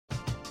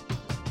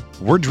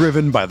We're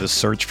driven by the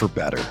search for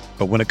better.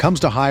 But when it comes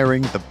to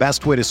hiring, the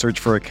best way to search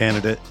for a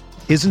candidate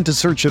isn't to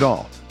search at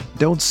all.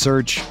 Don't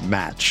search,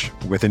 match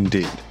with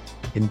Indeed.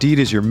 Indeed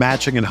is your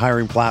matching and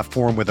hiring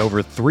platform with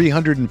over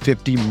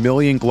 350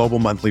 million global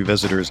monthly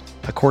visitors,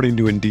 according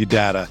to Indeed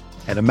data,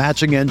 and a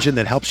matching engine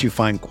that helps you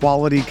find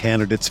quality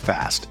candidates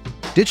fast.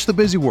 Ditch the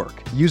busy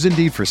work. Use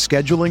Indeed for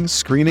scheduling,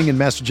 screening, and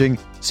messaging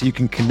so you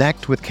can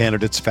connect with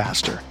candidates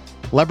faster.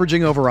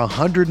 Leveraging over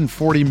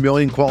 140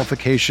 million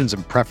qualifications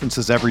and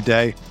preferences every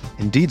day,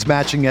 Indeed's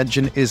matching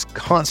engine is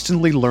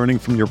constantly learning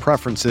from your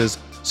preferences,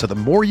 so the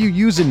more you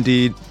use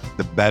Indeed,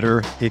 the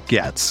better it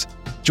gets.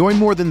 Join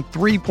more than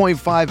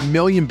 3.5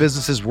 million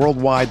businesses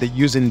worldwide that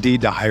use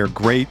Indeed to hire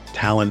great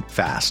talent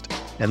fast.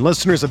 And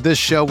listeners of this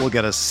show will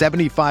get a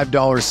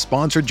 $75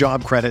 sponsored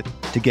job credit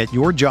to get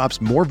your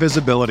jobs more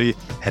visibility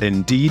at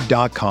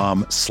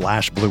Indeed.com/Blue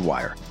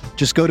Wire.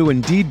 Just go to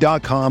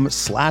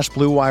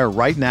Indeed.com/Blue Wire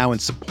right now and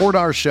support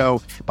our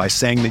show by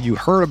saying that you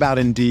heard about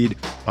Indeed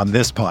on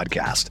this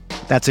podcast.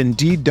 That's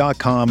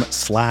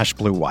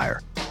Indeed.com/Blue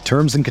Wire.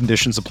 Terms and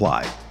conditions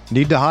apply.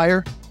 Need to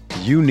hire?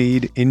 You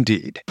need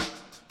Indeed.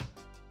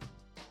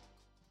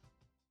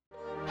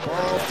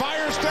 Burrow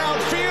fires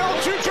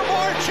downfield to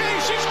Jamar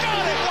Chase. He's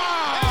got it.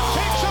 Wow. And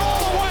takes it all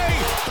the way.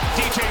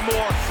 DJ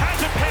Moore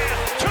has a pass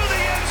to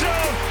the end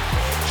zone.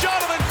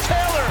 Jonathan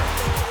Taylor.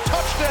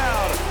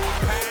 Touchdown.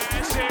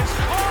 Pass is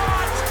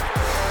caught.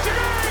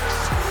 Diggs.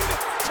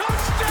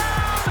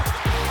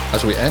 Touchdown.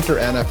 As we enter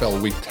NFL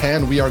Week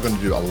 10, we are going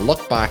to do a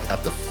look back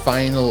at the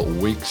final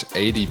week's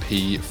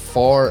ADP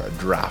for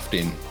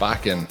drafting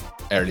back in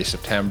early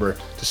September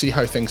to see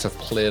how things have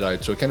played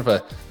out. So kind of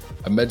a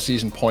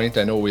mid-season point.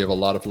 I know we have a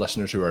lot of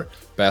listeners who are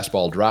best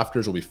ball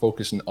drafters. We'll be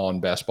focusing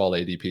on best ball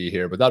ADP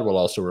here, but that will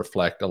also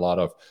reflect a lot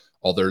of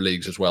other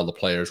leagues as well. The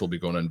players will be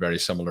going in very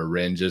similar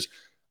ranges.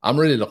 I'm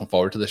really looking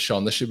forward to this,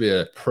 Sean. This should be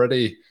a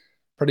pretty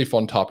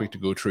fun topic to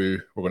go through.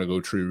 We're going to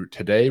go through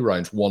today,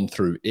 rounds 1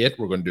 through 8.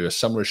 We're going to do a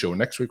similar show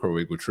next week where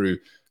we go through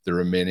the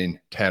remaining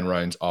 10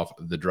 rounds of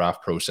the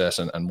draft process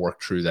and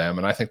work through them.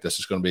 And I think this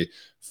is going to be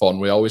fun.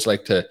 We always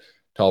like to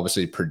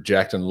obviously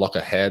project and look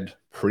ahead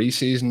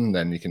preseason,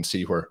 then you can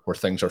see where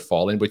things are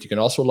falling. But you can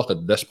also look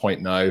at this point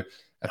now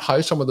at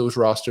how some of those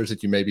rosters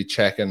that you may be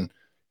checking, you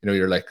know,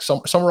 you're like,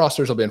 some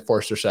rosters will be in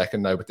first or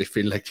second now, but they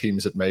feel like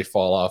teams that may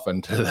fall off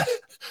into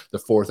the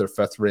fourth or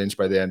fifth range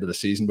by the end of the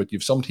season. But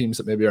you've some teams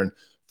that maybe are in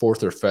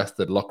fourth or fifth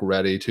that look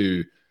ready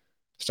to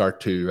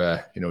start to,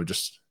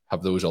 just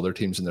have those other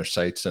teams in their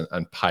sights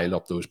and pile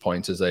up those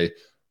points as they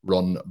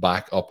run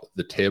back up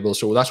the table.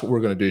 So that's what we're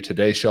going to do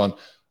today, Sean,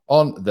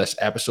 on this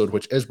episode,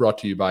 which is brought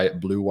to you by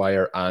Blue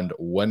Wire and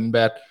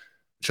WynnBET.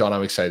 Sean,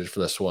 I'm excited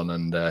for this one,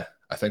 and I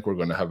think we're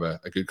going to have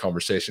a good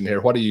conversation here.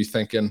 What are you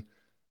thinking?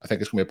 I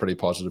think it's going to be a pretty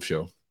positive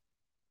show.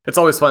 It's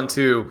always fun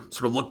to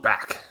sort of look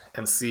back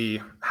and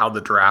see how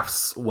the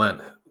drafts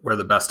went, where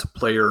the best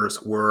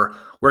players were,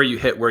 where you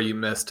hit, where you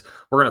missed.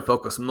 We're going to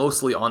focus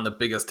mostly on the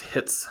biggest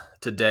hits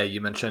today. You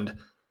mentioned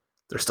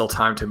there's still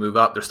time to move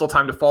up. There's still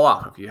time to fall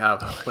off if you have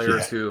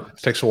players who... It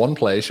takes one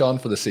play, Sean,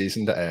 for the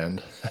season to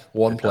end.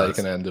 One play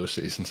can end those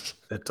seasons.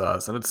 It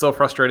does. And it's so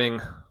frustrating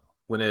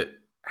when it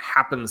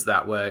happens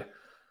that way.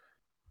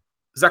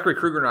 Zachary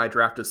Kruger and I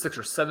drafted 6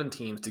 or 7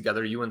 teams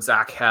together. You and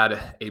Zach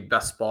had a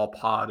best ball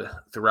pod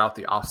throughout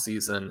the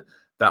offseason.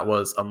 That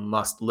was a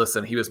must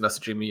listen. He was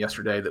messaging me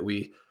yesterday that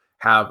we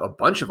have a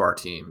bunch of our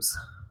teams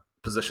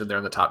positioned there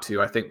in the top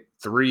 2. I think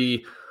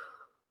 3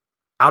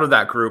 out of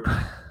that group.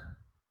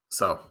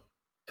 So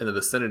in the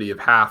vicinity of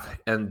half,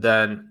 and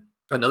then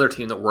another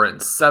team that we're in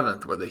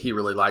 7th that he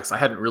really likes. I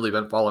hadn't really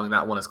been following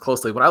that one as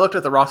closely. When I looked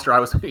at the roster, I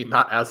was maybe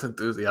not as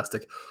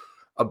enthusiastic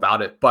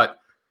about it, but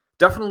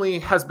definitely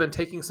has been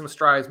taking some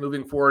strides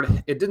moving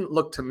forward. It didn't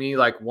look to me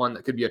like one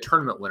that could be a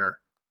tournament winner,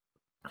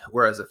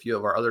 whereas a few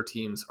of our other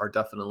teams are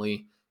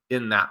definitely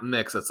in that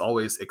mix. It's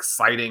always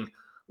exciting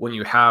when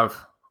you have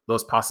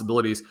those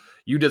possibilities.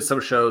 You did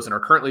some shows and are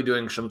currently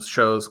doing some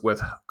shows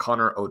with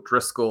Connor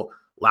O'Driscoll,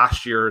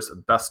 last year's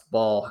best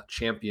ball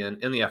champion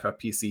in the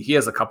FFPC. He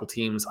has a couple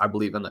teams, I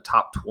believe, in the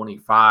top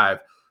 25.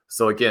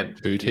 So again,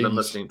 if you've been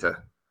listening to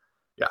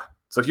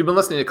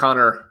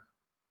Connor,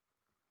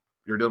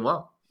 you're doing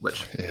well,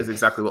 which is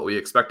exactly what we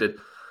expected.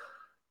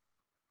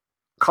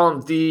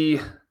 Colin,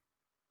 the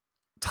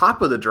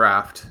top of the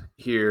draft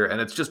here, and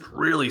it's just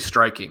really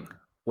striking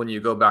when you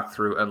go back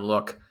through and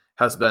look,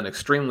 has been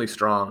extremely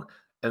strong.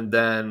 And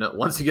then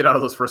once you get out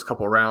of those first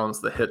couple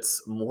rounds, the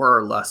hits more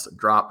or less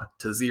drop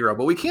to 0.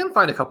 But we can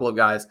find a couple of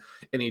guys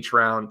in each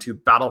round to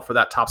battle for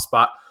that top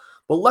spot.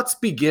 But let's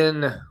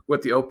begin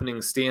with the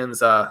opening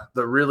stanza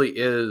that really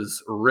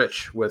is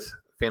rich with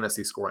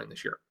fantasy scoring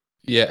this year.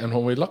 Yeah, and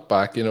when we look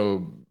back,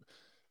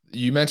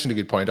 you mentioned a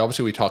good point.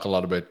 Obviously, we talk a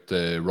lot about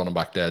the running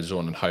back dead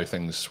zone and how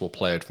things will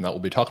play out from that. We'll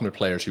be talking about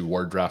players who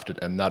were drafted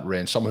in that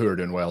range, some who are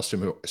doing well,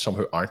 some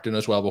who aren't doing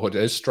as well. But what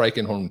is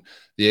striking when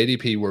the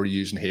ADP we're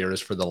using here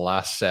is for the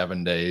last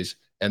 7 days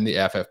in the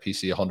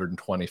FFPC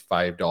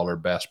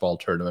 $125 best ball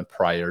tournament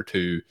prior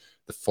to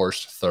the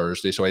first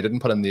Thursday. So I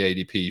didn't put in the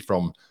ADP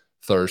from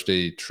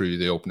Thursday through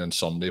the opening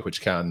Sunday, which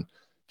can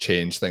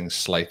change things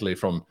slightly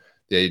from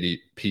the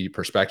ADP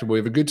perspective. We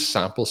have a good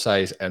sample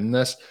size in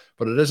this,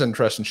 but it is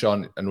interesting,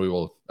 Sean, and we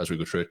will, as we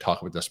go through it,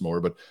 talk about this more,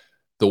 but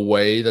the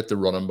way that the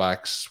running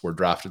backs were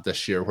drafted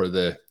this year, where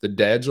the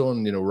dead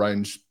zone,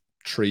 rounds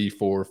 3,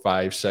 4,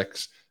 5,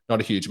 6,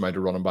 not a huge amount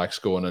of running backs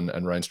going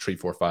in rounds 3,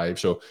 4, 5.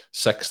 So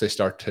 6, they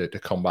start to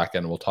come back in,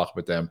 and we'll talk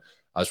about them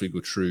as we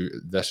go through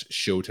this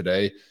show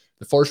today.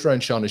 The first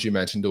round, Sean, as you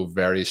mentioned, though,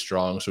 very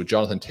strong. So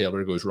Jonathan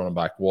Taylor goes running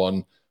back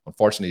 1.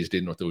 Unfortunately, he's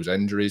dealing with those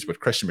injuries, but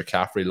Christian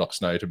McCaffrey looks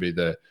now to be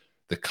the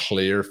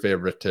clear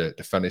favorite to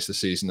finish the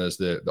season as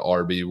the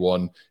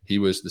RB1. He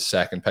was the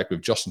second pick.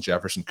 With Justin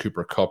Jefferson,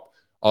 Cooper Kupp,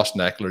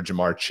 Austin Eckler,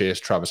 Jamar Chase,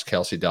 Travis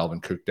Kelce,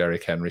 Dalvin Cook,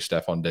 Derrick Henry,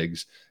 Stephon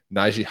Diggs,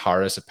 Najee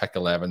Harris at pick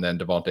 11, then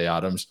Devontae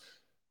Adams.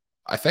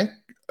 I think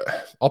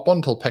up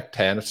until pick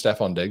 10 at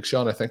Stephon Diggs,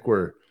 Sean, I think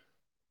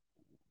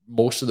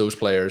most of those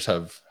players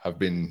have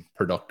been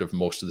productive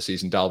most of the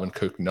season. Dalvin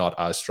Cook not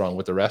as strong,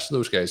 but the rest of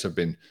those guys have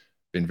been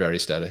very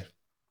steady.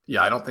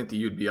 Yeah, I don't think that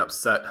you'd be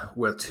upset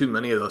with too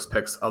many of those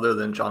picks other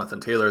than Jonathan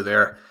Taylor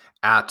there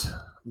at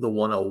the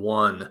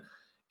 101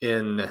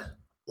 in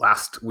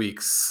last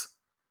week's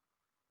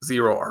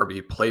Zero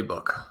RB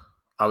playbook.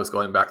 I was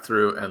going back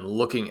through and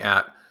looking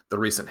at the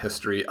recent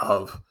history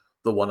of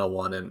the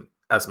 101, and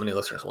as many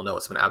listeners will know,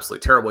 it's been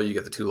absolutely terrible. You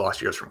get the 2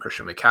 lost years from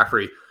Christian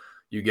McCaffrey.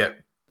 You get,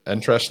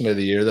 interestingly,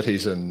 the year that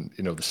he's in,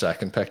 the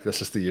second pick,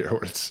 this is the year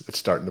where it's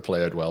starting to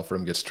play out well for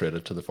him, gets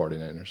traded to the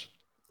 49ers.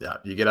 Yeah,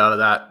 you get out of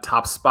that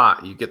top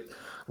spot. You get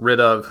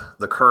rid of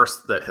the curse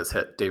that has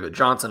hit David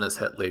Johnson, has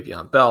hit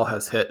Le'Veon Bell,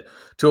 has hit,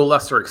 to a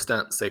lesser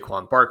extent,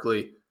 Saquon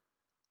Barkley.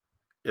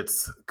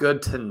 It's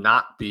good to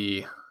not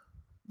be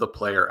the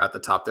player at the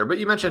top there. But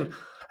you mentioned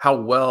how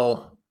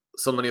well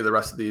so many of the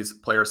rest of these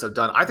players have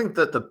done. I think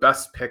that the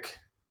best pick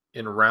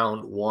in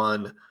round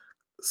 1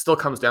 still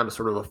comes down to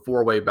sort of a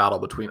 4-way battle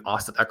between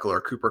Austin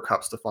Eckler, Cooper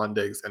Kupp, Stephon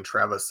Diggs, and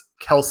Travis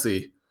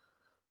Kelce.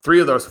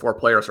 3 of those 4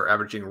 players are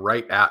averaging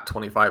right at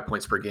 25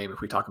 points per game.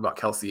 If we talk about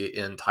Kelce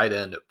in tight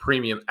end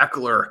premium,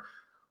 Eckler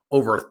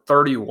over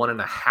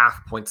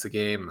 31.5 points a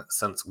game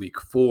since week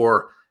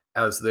 4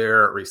 as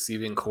their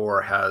receiving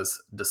core has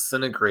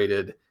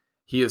disintegrated.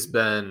 He has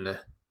been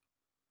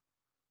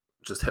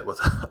just hit with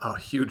a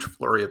huge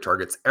flurry of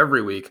targets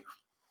every week.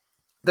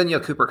 Then you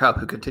have Cooper Kupp,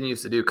 who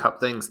continues to do Kupp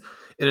things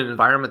in an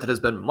environment that has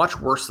been much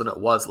worse than it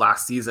was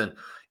last season.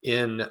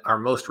 In our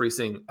most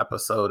recent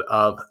episode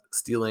of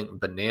Stealing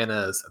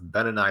Bananas,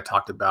 Ben and I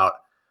talked about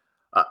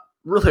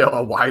really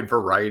a wide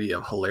variety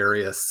of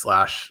hilarious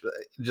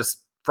 /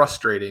 just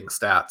frustrating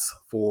stats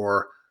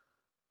for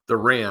the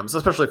Rams,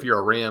 especially if you're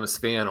a Rams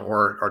fan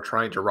or are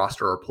trying to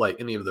roster or play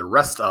any of the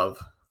rest of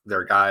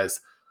their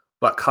guys.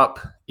 But Kupp,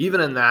 even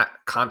in that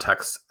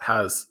context,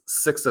 has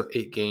 6 of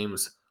 8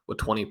 games with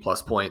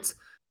 20-plus points.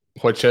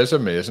 Which is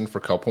amazing for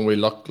Kupp when we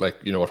look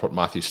what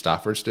Matthew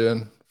Stafford's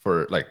doing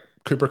for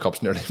Cooper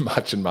Kupp's nearly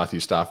matching Matthew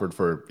Stafford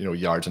for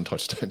yards and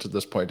touchdowns at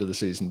this point of the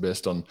season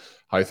based on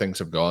how things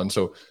have gone.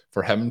 So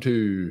for him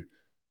to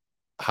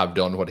have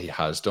done what he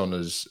has done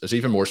is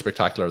even more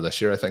spectacular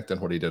this year, I think,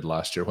 than what he did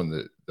last year when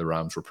the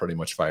Rams were pretty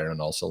much firing on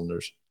all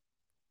cylinders.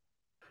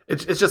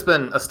 It's just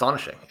been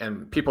astonishing.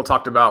 And people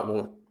talked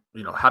about,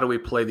 how do we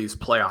play these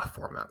playoff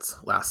formats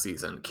last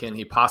season? Can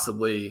he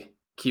possibly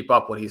keep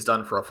up what he's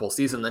done for a full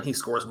season? Then he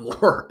scores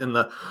more in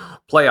the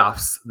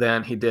playoffs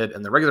than he did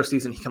in the regular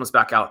season. He comes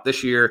back out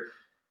this year,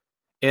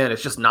 and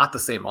it's just not the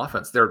same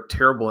offense. They're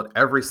terrible in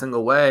every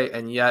single way.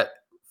 And yet,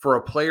 for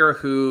a player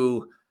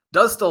who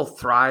does still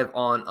thrive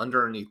on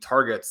underneath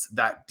targets,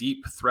 that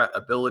deep threat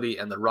ability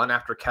and the run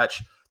after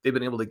catch, they've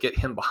been able to get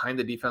him behind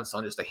the defense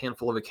on just a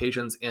handful of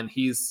occasions, and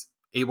he's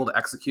able to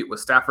execute with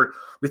Stafford.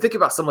 We think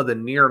about some of the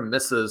near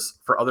misses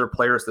for other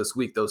players this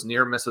week, those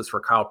near misses for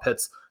Kyle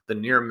Pitts, the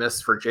near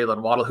miss for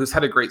Jalen Waddle, who's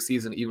had a great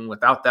season even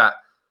without that.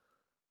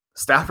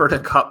 Stafford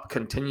and Kupp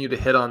continue to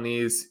hit on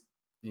these.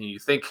 You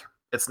think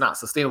it's not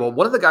sustainable.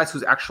 One of the guys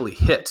who's actually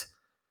hit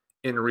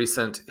in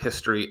recent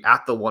history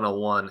at the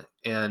 101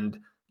 and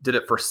did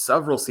it for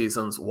several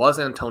seasons was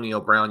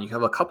Antonio Brown. You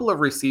have a couple of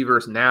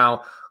receivers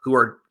now who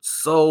are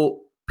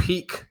so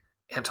peak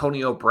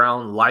Antonio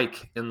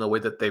Brown-like in the way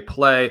that they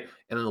play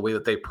and in the way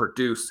that they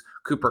produce.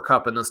 Cooper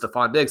Kupp and then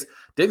Stephon Diggs.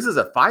 Diggs is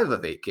at 5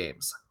 of 8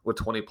 games with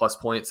 20-plus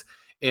points.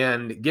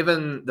 And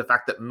given the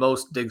fact that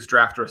most Diggs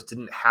drafters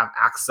didn't have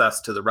access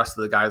to the rest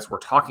of the guys we're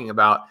talking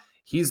about,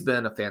 he's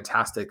been a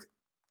fantastic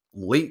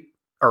late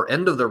or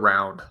end of the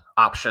round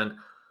option.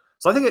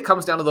 So I think it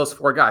comes down to those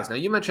 4 guys. Now,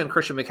 you mentioned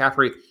Christian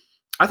McCaffrey.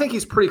 I think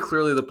he's pretty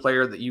clearly the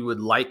player that you would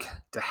like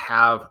to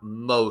have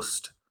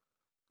most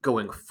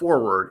going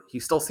forward. He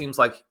still seems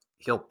like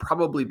he'll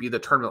probably be the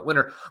tournament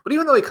winner. But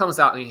even though he comes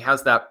out and he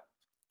has that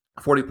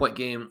 40-point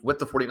game with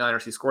the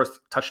 49ers, he scores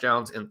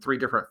touchdowns in 3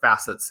 different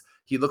facets.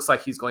 He looks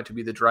like he's going to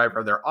be the driver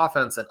of their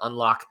offense and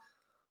unlock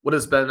what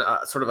has been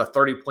sort of a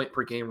 30-point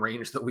per game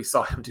range that we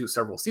saw him do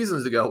several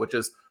seasons ago, which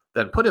is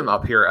then put him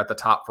up here at the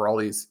top for all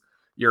these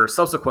years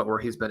subsequent where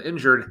he's been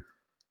injured.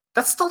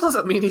 That still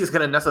doesn't mean he's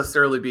going to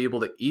necessarily be able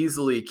to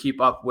easily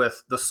keep up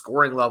with the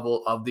scoring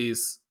level of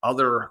these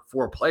other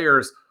 4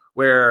 players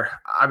where,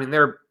 I mean,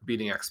 they're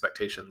beating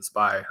expectations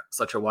by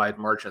such a wide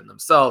margin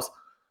themselves.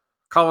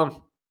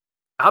 Colin,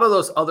 out of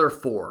those other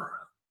four,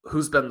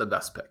 who's been the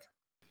best pick?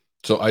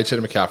 So outside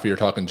of McCaffrey, you're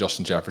talking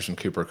Justin Jefferson,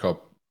 Cooper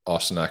Kupp,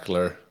 Austin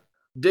Eckler.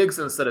 Diggs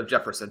instead of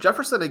Jefferson.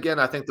 Jefferson, again,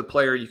 I think the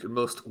player you could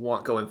most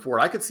want going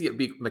forward. I could see it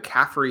be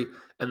McCaffrey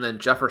and then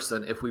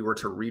Jefferson if we were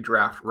to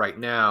redraft right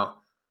now.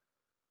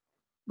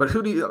 But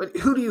who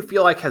do you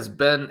feel like has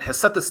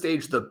set the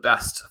stage the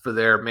best for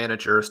their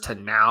managers to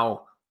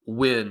now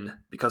win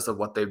because of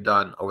what they've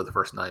done over the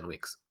first 9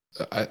 weeks?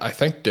 I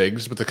think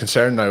Diggs, but the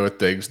concern now with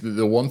Diggs,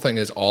 the one thing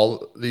is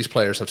all these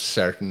players have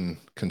certain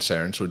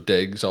concerns. So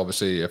Diggs,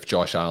 obviously, if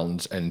Josh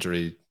Allen's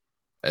injury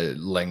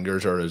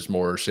lingers or is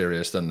more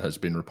serious than has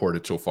been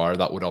reported so far,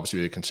 that would obviously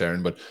be a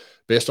concern. But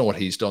based on what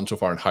he's done so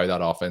far and how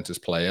that offense is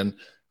playing,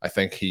 I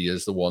think he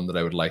is the one that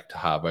I would like to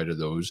have out of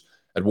those.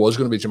 It was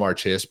going to be Jamar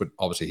Chase, but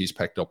obviously he's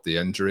picked up the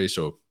injury,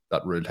 so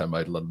that ruled him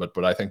out a little bit.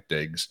 But I think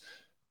Diggs.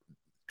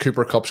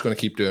 Cooper Kupp's going to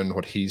keep doing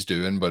what he's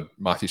doing, but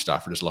Matthew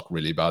Stafford has looked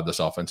really bad. This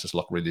offense has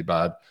looked really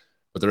bad.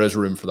 But there is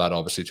room for that,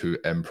 obviously, to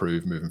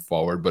improve moving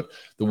forward. But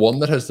the one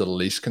that has the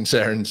least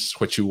concerns,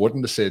 which you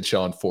wouldn't have said,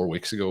 Sean, 4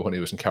 weeks ago when he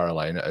was in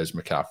Carolina, is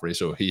McCaffrey.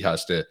 So he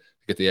has to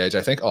get the edge.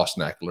 I think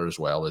Austin Eckler as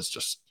well is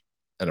just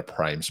in a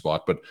prime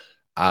spot. But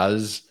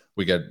as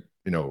we get,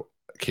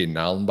 Keenan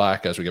Allen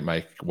back, as we get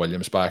Mike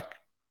Williams back,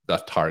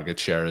 that target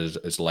share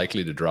is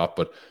likely to drop.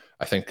 But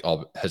I think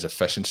his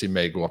efficiency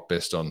may go up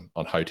based on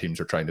how teams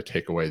are trying to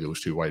take away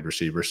those two wide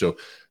receivers. So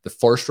the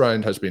first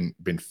round has been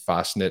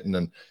fascinating.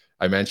 And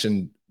I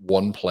mentioned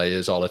one play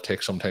is all it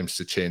takes sometimes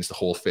to change the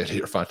whole fate of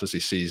your fantasy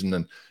season.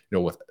 And,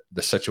 with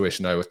the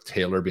situation now with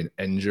Taylor being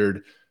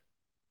injured,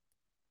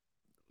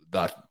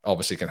 that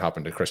obviously can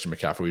happen to Christian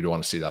McCaffrey. We don't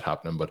want to see that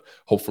happening, but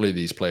hopefully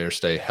these players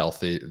stay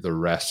healthy the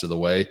rest of the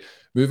way.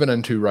 Moving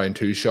into round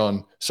 2,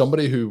 Sean,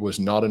 somebody who was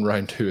not in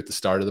round 2 at the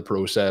start of the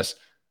process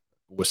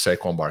was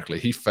Saquon Barkley.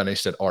 He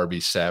finished at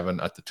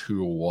RB7 at the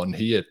 201.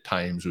 He at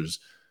times was,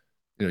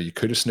 you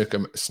could have sneaked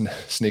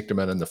him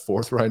in the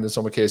 4th round in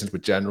some occasions,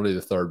 but generally the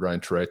 3rd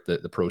round throughout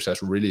the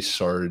process really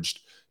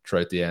surged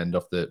throughout the end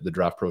of the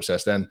draft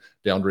process. Then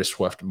DeAndre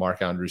Swift,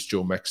 Mark Andrews,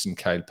 Joe Mixon,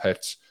 Kyle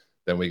Pitts.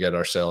 Then we get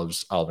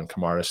ourselves Alvin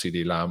Kamara,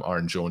 CeeDee Lamb,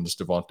 Aaron Jones,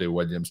 Devontae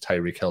Williams,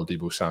 Tyreek Hill,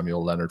 Deebo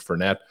Samuel, Leonard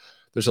Fournette.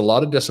 There's a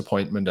lot of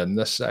disappointment in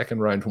this second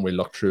round when we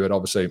look through it.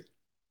 Obviously,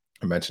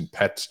 I mentioned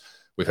Pitts.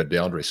 We've had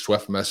DeAndre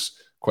Swift miss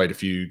quite a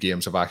few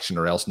games of action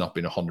or else not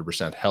being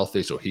 100%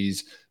 healthy, so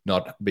he's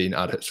not been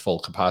at his full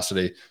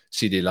capacity.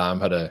 CeeDee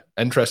Lamb had an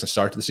interesting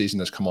start to the season,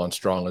 has come on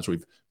strong as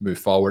we've moved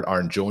forward.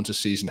 Aaron Jones'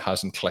 season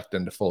hasn't clicked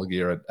into full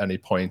gear at any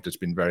point. It's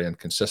been very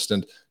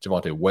inconsistent.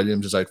 Javonte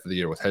Williams is out for the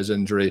year with his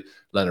injury.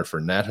 Leonard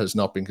Fournette has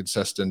not been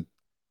consistent.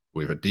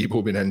 We've had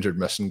Deebo been injured,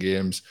 missing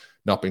games,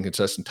 not being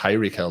consistent.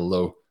 Tyreek Hill,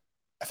 though,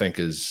 I think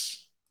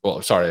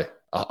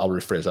I'll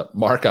rephrase that.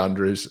 Mark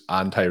Andrews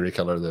and Tyreek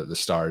Hill are the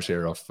stars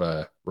here of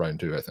round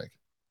 2, I think.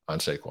 And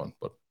Saquon,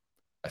 but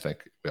I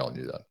think we all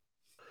knew that.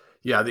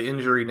 Yeah, the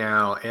injury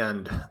now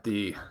and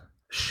the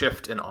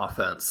shift in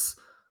offense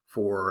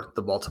for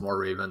the Baltimore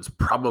Ravens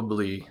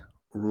probably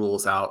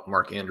rules out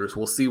Mark Andrews.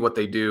 We'll see what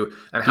they do.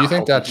 And do you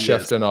think that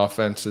shift in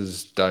offense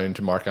is down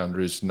to Mark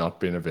Andrews not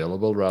being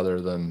available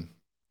rather than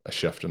a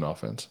shift in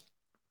offense?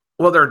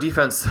 Well, their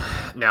defense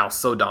now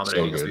so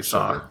dominating as we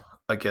saw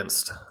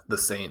against the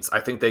Saints. I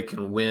think they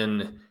can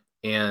win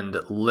and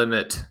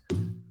limit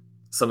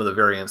some of the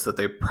variants that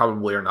they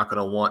probably are not going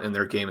to want in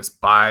their games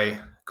by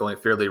going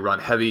fairly run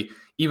heavy.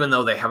 Even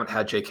though they haven't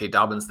had J.K.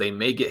 Dobbins, they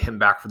may get him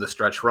back for the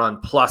stretch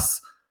run. Plus,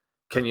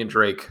 Kenyon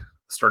Drake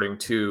starting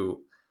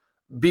to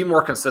be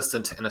more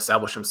consistent and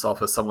establish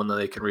himself as someone that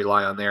they can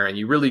rely on there. And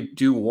you really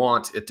do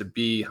want it to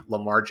be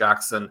Lamar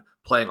Jackson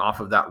playing off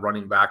of that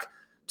running back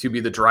to be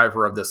the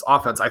driver of this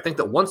offense. I think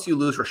that once you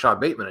lose Rashad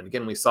Bateman, and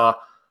again, we saw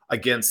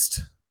against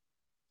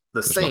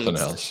the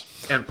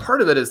Saints, and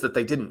part of it is that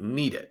they didn't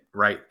need it,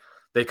 right?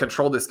 They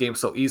control this game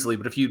so easily.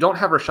 But if you don't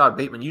have Rashad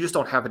Bateman, you just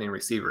don't have any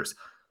receivers.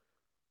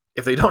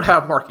 If they don't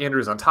have Mark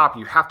Andrews on top,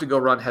 you have to go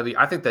run heavy.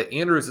 I think that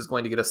Andrews is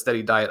going to get a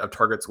steady diet of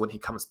targets when he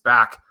comes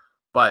back,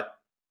 but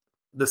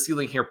the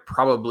ceiling here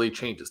probably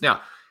changes.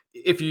 Now,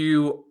 if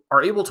you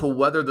are able to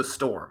weather the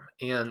storm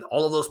and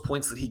all of those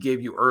points that he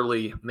gave you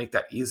early make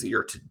that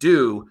easier to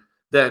do,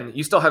 then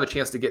you still have a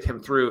chance to get him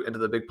through into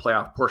the big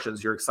playoff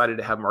portions. You're excited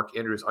to have Mark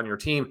Andrews on your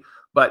team,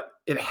 but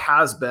it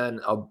has been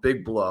a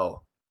big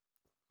blow.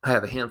 I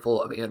have a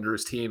handful of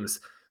Andrews teams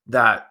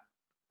that,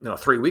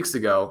 3 weeks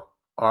ago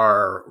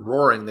are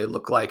roaring. They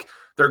look like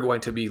they're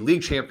going to be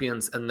league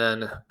champions and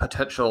then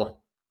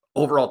potential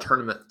overall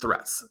tournament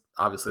threats.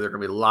 Obviously, there are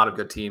going to be a lot of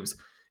good teams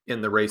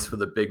in the race for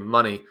the big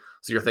money.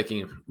 So you're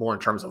thinking more in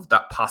terms of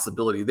that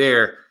possibility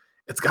there.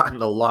 It's gotten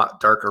a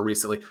lot darker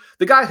recently.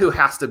 The guy who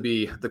has to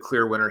be the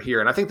clear winner here,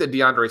 and I think that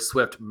DeAndre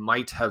Swift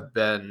might have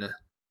been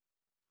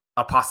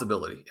a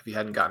possibility if he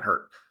hadn't gotten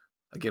hurt.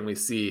 Again, we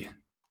see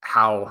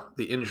how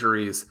the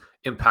injuries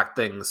impact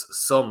things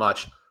so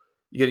much.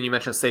 Again, you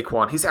mentioned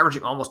Saquon. He's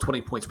averaging almost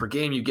 20 points per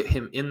game. You get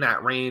him in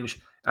that range,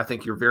 I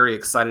think you're very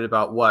excited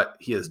about what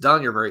he has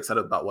done. You're very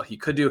excited about what he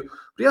could do. But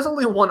he has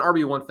only one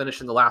RB1 finish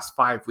in the last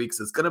 5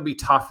 weeks. It's going to be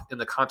tough in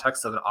the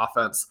context of an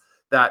offense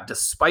that,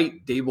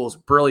 despite Daboll's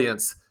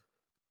brilliance,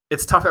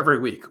 it's tough every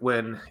week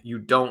when you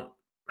don't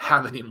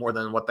have any more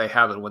than what they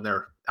have and when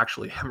they're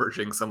actually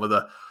hemorrhaging some of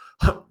the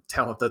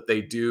talent that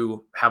they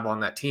do have on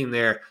that team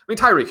there. I mean,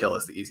 Tyreek Hill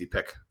is the easy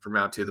pick from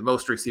round 2, the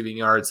most receiving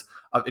yards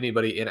of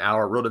anybody in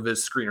our RotoViz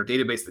screener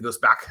database that goes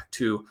back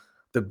to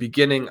the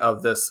beginning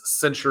of this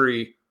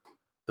century.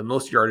 The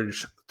most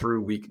yardage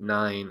through week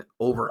 9,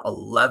 over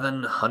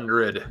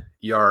 1,100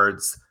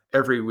 yards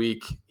every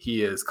week.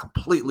 He is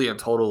completely and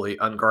totally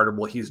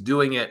unguardable. He's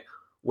doing it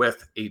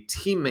with a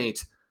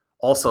teammate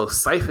also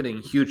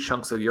siphoning huge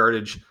chunks of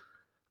yardage.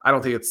 I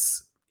don't think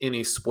it's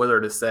any spoiler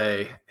to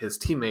say his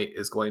teammate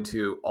is going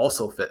to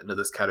also fit into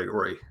this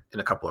category in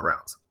a couple of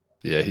rounds.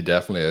 Yeah, he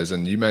definitely is.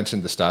 And you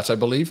mentioned the stats. I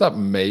believe that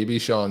maybe,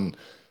 Sean,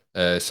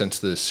 since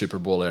the Super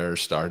Bowl era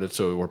started.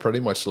 So we're pretty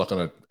much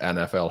looking at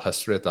NFL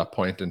history at that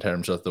point in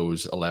terms of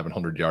those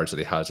 1,100 yards that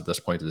he has at this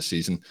point of the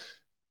season.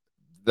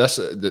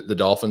 The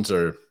Dolphins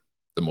are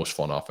the most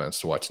fun offense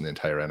to watch in the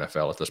entire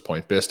NFL at this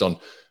point, based on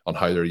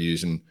how they're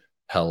using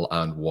Hill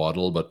and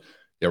Waddle. But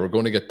yeah, we're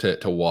going to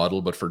get to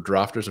Waddle. But for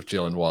drafters of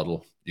Jalen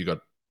Waddle, you got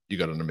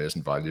an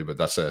amazing value. But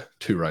that's a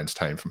 2 rounds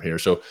time from here.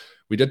 So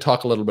we did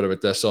talk a little bit about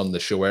this on the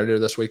show earlier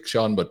this week,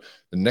 Sean, but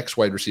the next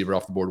wide receiver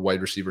off the board,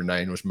 wide receiver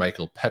 9, was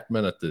Michael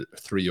Pittman at the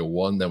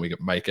 301. Then we get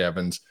Mike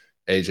Evans,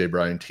 AJ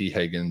Brown, T.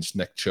 Higgins,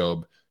 Nick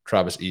Chubb,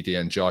 Travis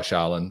Etienne, Josh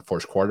Allen.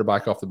 First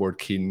quarterback off the board,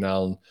 Keenan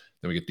Allen.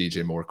 Then we get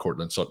DJ Moore,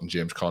 Cortland Sutton,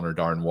 James Conner,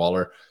 Darren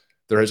Waller.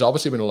 There has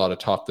obviously been a lot of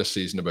talk this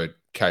season about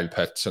Kyle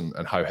Pitts and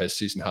how his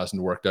season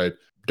hasn't worked out.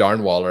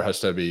 Darren Waller has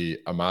to be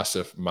a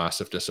massive,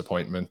 massive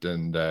disappointment,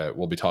 and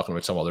we'll be talking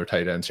about some other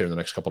tight ends here in the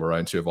next couple of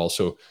rounds who have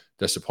also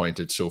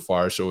disappointed so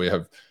far. So we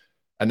have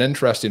an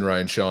interesting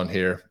round, Sean,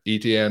 here.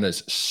 Etienne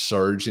is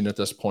surging at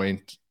this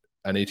point.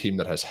 Any team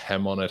that has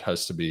him on it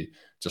has to be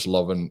just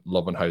loving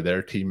how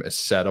their team is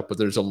set up. But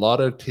there's a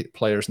lot of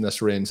players in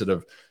this range that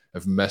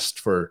have missed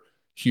for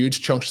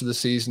huge chunks of the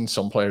season.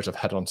 Some players have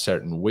hit on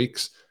certain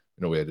weeks.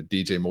 You know, we had a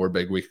DJ Moore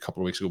big week a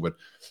couple of weeks ago, but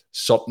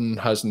Sutton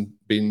hasn't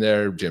been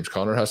there. James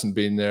Conner hasn't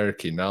been there.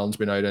 Keenan Allen's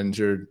been out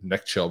injured.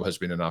 Nick Chubb has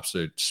been an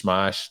absolute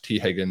smash. T.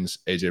 Higgins,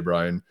 AJ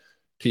Brown.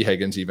 T.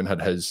 Higgins even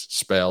had his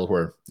spell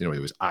where, you know, he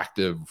was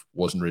active,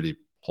 wasn't really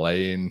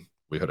playing.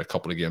 We had a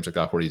couple of games like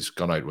that where he's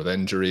gone out with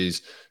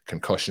injuries,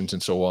 concussions,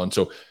 and so on.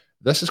 So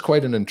this is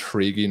quite an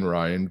intriguing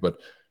round, but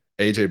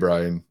AJ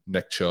Brown,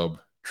 Nick Chubb,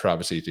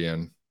 Travis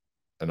Etienne,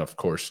 and of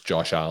course,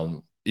 Josh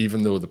Allen,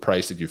 even though the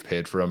price that you've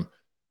paid for him,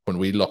 when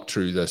we look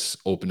through this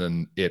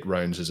opening 8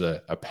 rounds as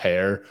a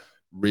pair,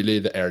 really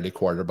the early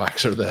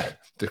quarterbacks are the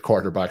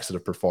quarterbacks that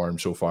have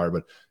performed so far.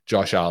 But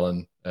Josh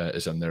Allen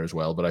is in there as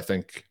well. But I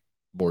think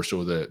more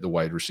so the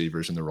wide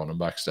receivers and the running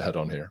backs to head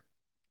on here.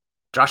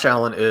 Josh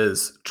Allen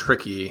is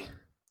tricky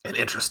and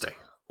interesting.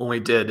 When we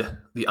did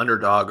the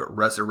underdog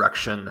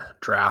resurrection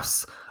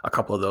drafts, a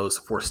couple of those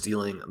for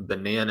stealing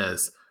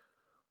bananas,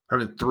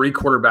 having 3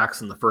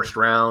 quarterbacks in the first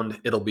round,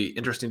 it'll be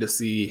interesting to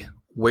see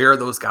where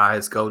those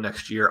guys go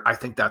next year. I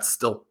think that's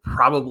still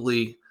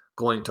probably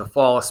going to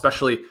fall,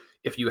 especially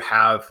if you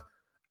have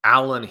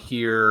Allen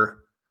here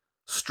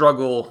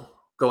struggle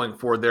going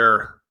forward.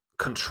 They're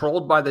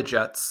controlled by the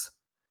Jets.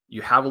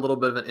 You have a little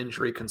bit of an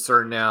injury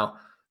concern now.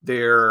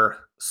 They're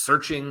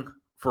searching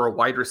for a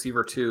wide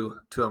receiver to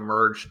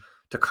emerge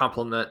to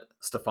complement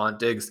Stephon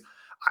Diggs.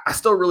 I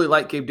still really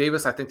like Gabe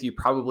Davis. I think that you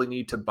probably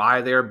need to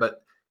buy there,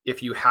 but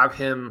if you have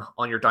him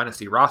on your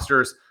dynasty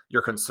rosters,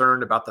 you're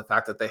concerned about the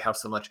fact that they have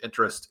so much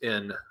interest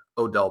in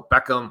Odell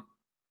Beckham.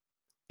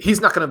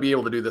 He's not going to be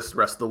able to do this the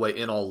rest of the way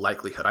in all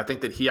likelihood. I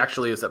think that he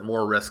actually is at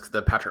more risk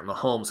than Patrick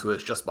Mahomes, who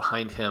is just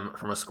behind him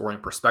from a scoring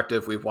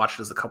perspective. We've watched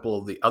as a couple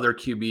of the other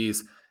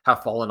QBs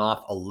have fallen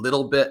off a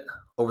little bit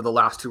over the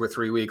last 2 or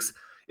 3 weeks.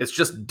 It's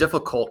just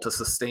difficult to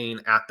sustain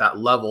at that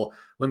level.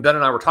 When Ben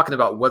and I were talking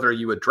about whether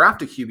you would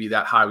draft a QB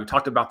that high, we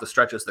talked about the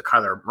stretches that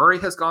Kyler Murray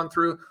has gone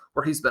through,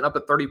 where he's been up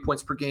at 30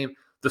 points per game,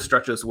 the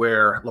stretches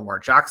where Lamar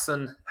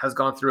Jackson has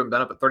gone through and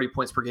been up at 30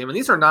 points per game. And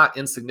these are not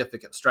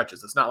insignificant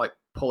stretches. It's not like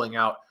pulling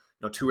out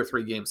 2 or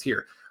 3 games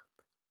here.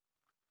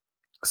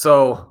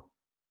 So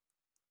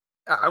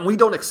we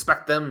don't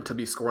expect them to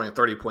be scoring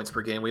 30 points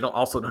per game. We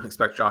don't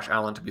expect Josh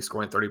Allen to be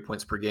scoring 30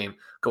 points per game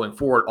going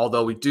forward,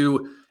 although we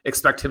do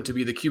expect him to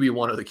be the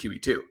QB1 or the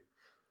QB2.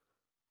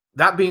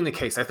 That being the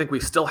case, I think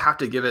we still have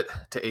to give it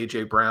to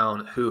A.J.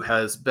 Brown, who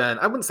has been,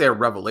 I wouldn't say a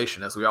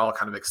revelation, as we all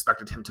kind of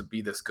expected him to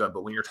be this good.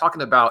 But when you're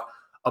talking about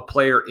a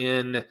player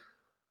in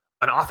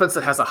an offense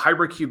that has a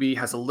hybrid QB,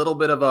 has a little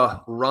bit of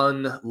a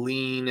run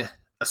lean,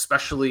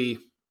 especially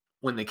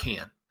when they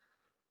can,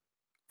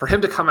 for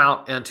him to come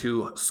out and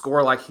to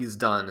score like he's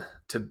done,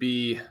 to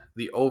be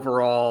the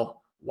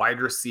overall wide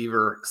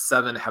receiver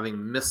 7,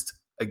 having missed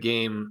a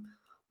game,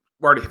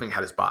 already having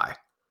had his bye,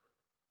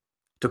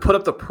 to put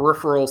up the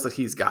peripherals that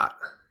he's got.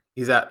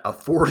 He's at a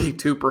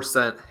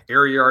 42%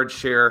 air yard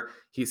share.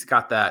 He's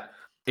got that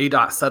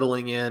ADOT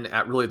settling in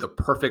at really the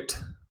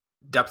perfect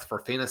depth for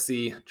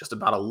fantasy, just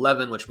about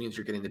 11, which means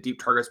you're getting the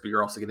deep targets, but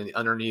you're also getting the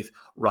underneath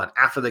run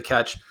after the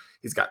catch.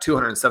 He's got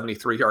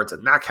 273 yards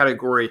in that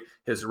category.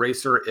 His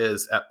racer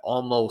is at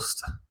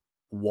almost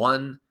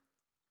 1.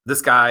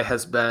 This guy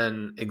has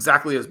been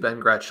exactly as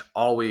Ben Gretsch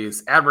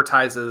always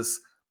advertises,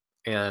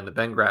 and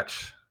Ben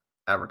Gretsch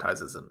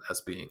advertises him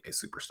as being a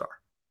superstar.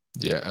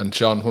 Yeah, and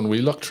Sean, when we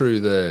look through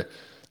the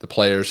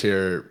players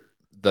here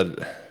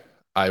that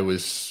I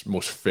was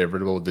most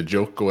favorable, the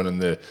joke going in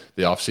the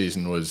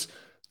offseason was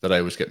that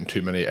I was getting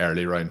too many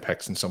early round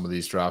picks in some of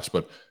these drafts,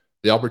 but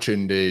the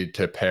opportunity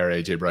to pair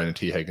AJ Brown and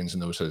T. Higgins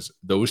and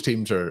those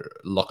teams are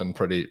looking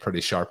pretty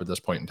sharp at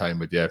this point in time.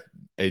 But yeah,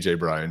 AJ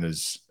Brown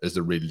is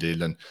the real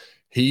deal, and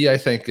he, I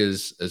think,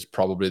 is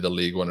probably the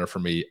league winner for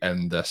me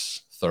in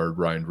this third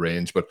round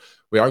range. But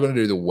we are going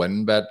to do the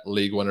WinBet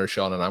league winner,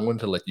 Sean, and I'm going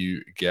to let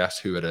you guess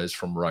who it is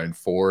from round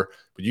 4.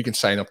 But you can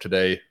sign up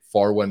today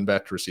for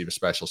WinBet to receive a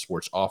special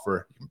sports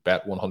offer. You can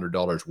bet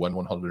 $100, win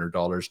 $100.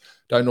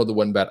 Download the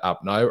WinBet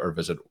app now or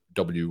visit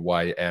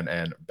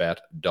wynnbet.com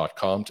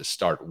to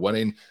start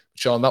winning.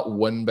 Sean, that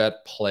WinBet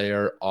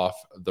player of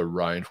the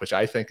round, which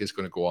I think is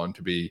going to go on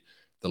to be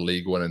the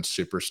league winning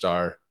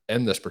superstar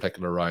in this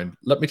particular round.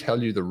 Let me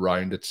tell you the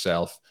round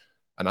itself,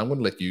 and I'm going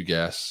to let you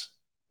guess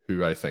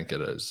who I think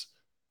it is.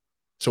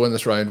 So in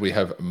this round, we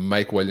have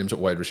Mike Williams at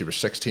wide receiver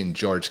 16,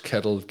 George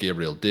Kittle,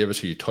 Gabriel Davis,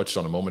 who you touched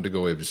on a moment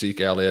ago. We have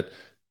Zeke Elliott.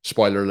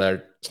 Spoiler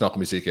alert, it's not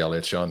going to be Zeke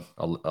Elliott, Sean.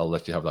 I'll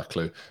let you have that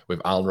clue. We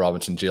have Allen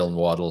Robinson, Jalen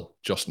Waddle,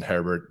 Justin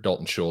Herbert,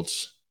 Dalton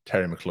Schultz,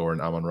 Terry McLaurin,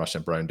 Amon-Ra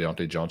St. Brown,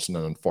 Deontay Johnson,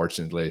 and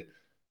unfortunately,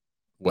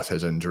 with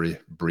his injury,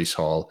 Breece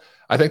Hall.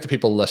 I think the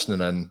people listening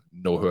in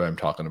know who I'm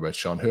talking about.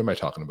 Sean, who am I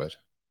talking about?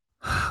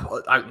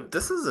 Well,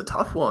 this is a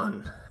tough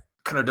one,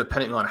 kind of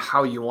depending on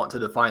how you want to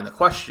define the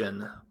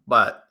question.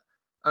 But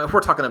if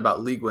we're talking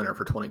about league winner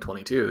for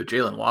 2022,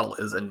 Jalen Waddle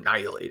is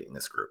annihilating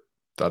this group.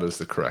 That is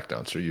the correct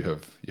answer. You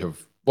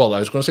have. Well, I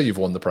was going to say you've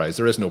won the prize.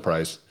 There is no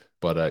prize,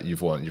 but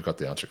you've won. You've got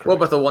the answer correct. Well,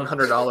 but the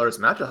 $100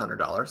 match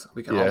 $100.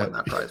 We can all win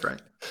that prize,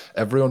 right?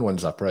 Everyone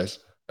wins that prize.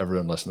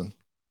 Everyone listening.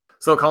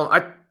 So,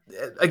 Colin,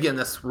 again,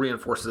 this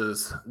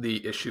reinforces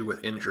the issue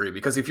with injury,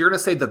 because if you're going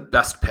to say the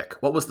best pick,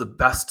 what was the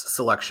best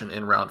selection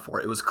in round 4?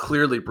 It was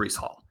clearly Breece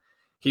Hall.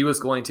 He was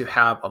going to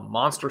have a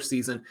monster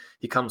season.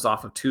 He comes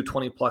off of 2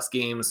 20-plus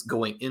games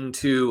going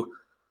into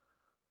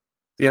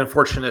the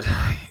unfortunate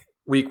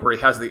week where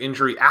he has the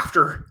injury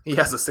after he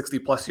has a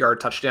 60-plus yard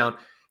touchdown.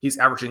 He's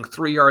averaging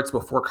 3 yards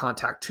before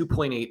contact,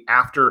 2.8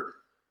 after.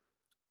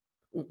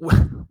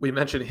 We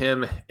mentioned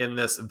him in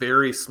this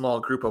very small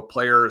group of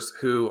players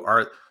who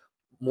are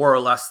more or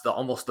less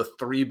almost the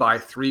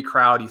 3x3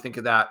 crowd. You think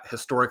of that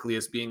historically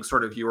as being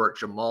sort of your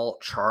Jamal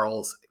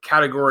Charles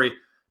category.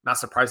 Not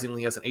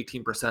surprisingly, he has an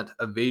 18%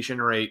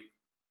 evasion rate.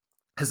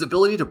 His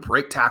ability to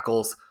break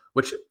tackles,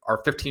 which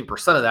are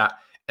 15% of that,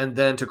 and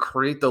then to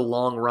create the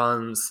long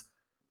runs.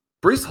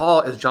 Breece Hall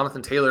is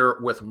Jonathan Taylor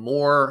with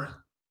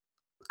more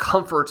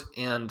comfort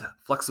and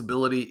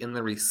flexibility in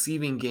the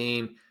receiving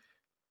game.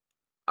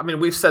 I mean,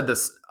 we've said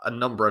this a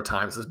number of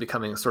times. This is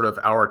becoming sort of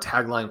our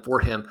tagline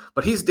for him,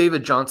 but he's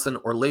David Johnson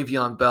or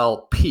Le'Veon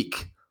Bell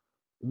peak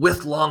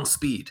with long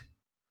speed.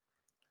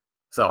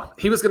 So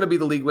he was going to be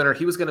the league winner.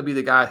 He was going to be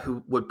the guy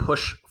who would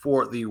push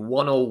for the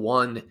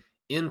 101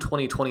 in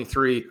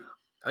 2023.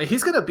 I mean,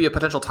 he's going to be a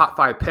potential top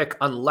 5 pick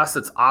unless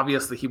it's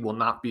obvious that he will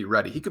not be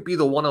ready. He could be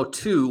the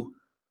 102.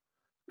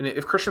 And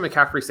if Christian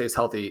McCaffrey stays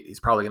healthy, he's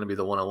probably going to be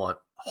the 101.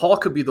 Hall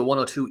could be the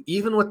 102,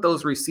 even with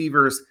those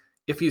receivers,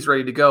 if he's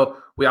ready to go.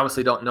 We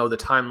obviously don't know the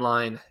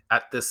timeline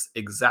at this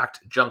exact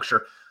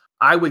juncture.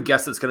 I would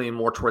guess it's going to be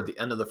more toward the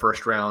end of the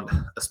first round,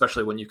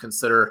 especially when you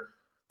consider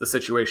the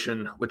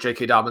situation with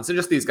J.K. Dobbins and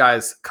just these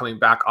guys coming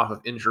back off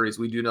of injuries.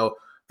 We do know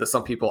that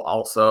some people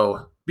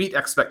also beat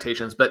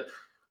expectations, but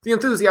the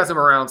enthusiasm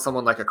around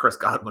someone like a Chris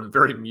Godwin,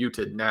 very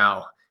muted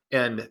now.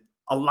 And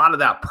a lot of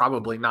that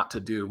probably not to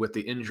do with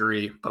the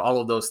injury, but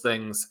all of those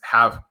things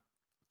have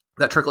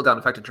that trickle-down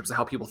effect in terms of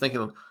how people think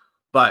of him.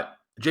 But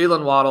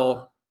Jalen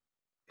Waddle,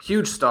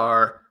 huge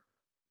star,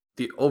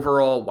 the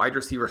overall wide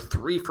receiver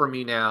 3 for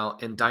me now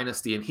in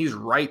Dynasty, and he's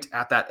right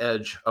at that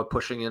edge of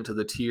pushing into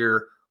the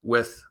tier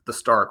with the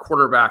star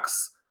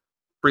quarterbacks.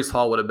 Breece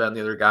Hall would have been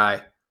the other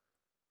guy.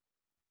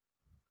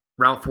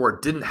 Round 4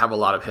 didn't have a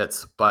lot of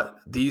hits, but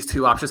these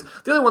two options.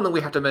 The other one that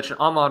we have to mention,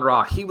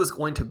 Amon-Ra, he was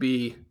going to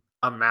be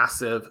a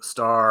massive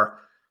star.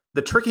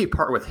 The tricky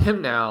part with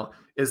him now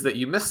is that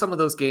you miss some of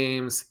those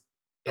games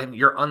and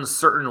you're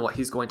uncertain what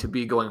he's going to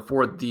be going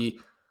forward. The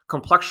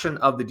complexion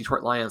of the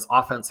Detroit Lions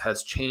offense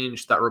has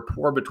changed. That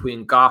rapport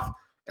between Goff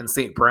and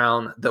St.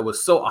 Brown that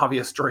was so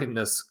obvious during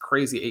this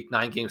crazy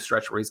 8-9 game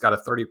stretch where he's got a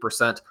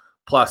 30%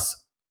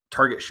 plus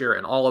target share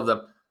in all of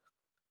them,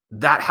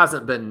 that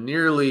hasn't been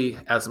nearly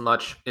as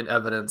much in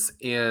evidence.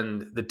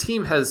 And the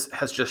team has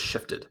just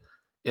shifted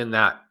in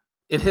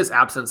his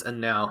absence and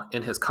now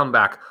in his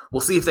comeback.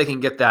 We'll see if they can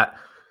get that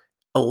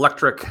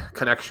electric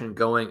connection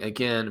going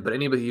again. But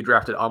anybody you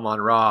drafted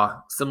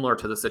Amon-Ra, similar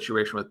to the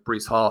situation with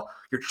Breece Hall,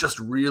 you're just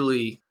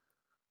really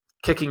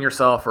kicking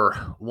yourself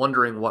or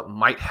wondering what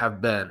might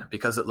have been,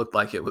 because it looked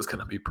like it was going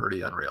to be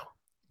pretty unreal.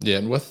 Yeah,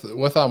 and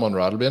with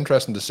Amon-Ra, it'll be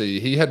interesting to see.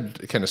 He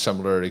had kind of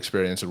similar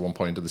experience at one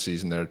point of the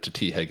season there to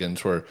T.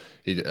 Higgins, where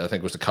I think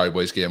it was the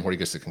Cowboys game where he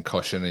gets the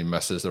concussion and he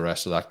misses the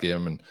rest of that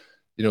game. And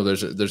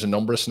there's a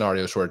number of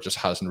scenarios where it just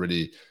hasn't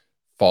really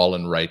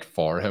fallen right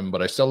for him.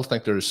 But I still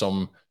think there's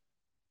some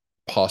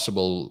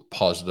possible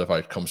positive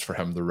outcomes for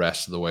him the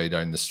rest of the way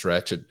down the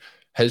stretch.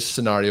 His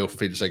scenario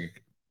feels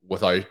like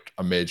without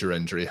a major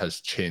injury has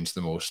changed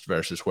the most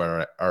versus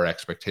where our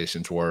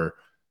expectations were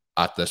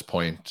at this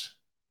point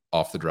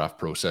off the draft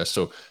process.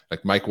 So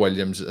like Mike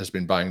Williams has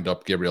been banged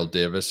up. Gabriel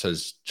Davis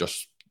has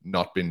just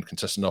not been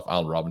consistent enough.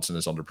 Allen Robinson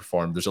has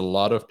underperformed. There's a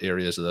lot of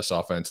areas of this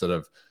offense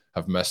that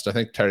have missed. I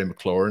think Terry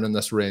McLaurin in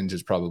this range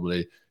is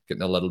probably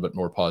getting a little bit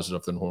more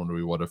positive than when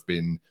we would have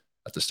been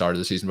at the start of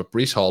the season. But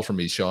Breece Hall for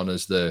me, Sean,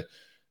 is probably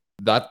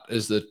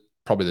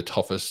the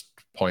toughest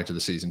point of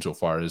the season so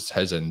far is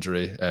his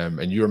injury.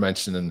 And you were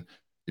mentioning,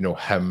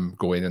 him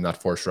going in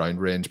that first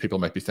round range. People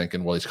might be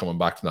thinking, well, he's coming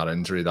back from that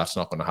injury. That's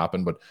not going to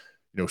happen. But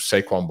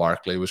Saquon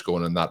Barkley was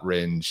going in that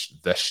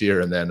range this year,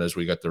 and then as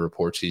we got the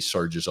reports, he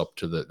surges up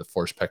to the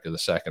first pick of the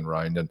second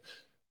round. And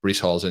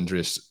Breece Hall's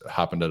injuries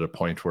happened at a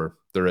point where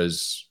there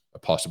is a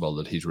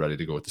possibility that he's ready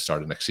to go at the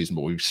start of next season.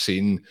 But we've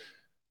seen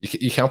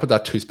you can't put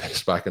that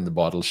toothpaste back in the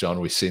bottle, Sean.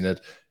 We've seen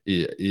it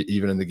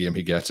even in the game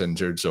he gets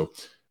injured. So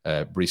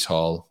Breece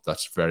Hall,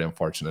 that's very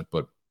unfortunate.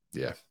 But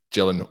yeah,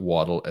 Jalen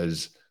Waddle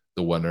is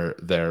the winner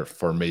there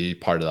for me.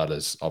 Part of that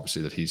is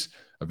obviously that he's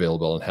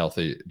available and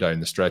healthy down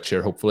the stretch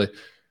here, hopefully.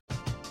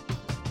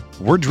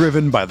 We're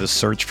driven by the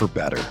search for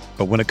better.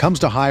 But when it comes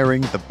to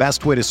hiring, the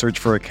best way to search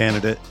for a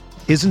candidate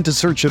isn't to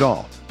search at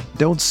all.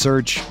 Don't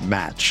search,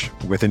 match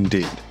with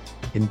Indeed.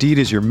 Indeed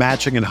is your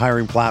matching and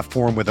hiring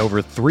platform with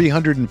over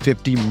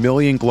 350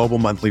 million global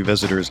monthly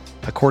visitors,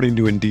 according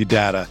to Indeed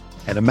data,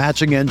 and a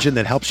matching engine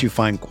that helps you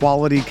find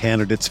quality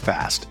candidates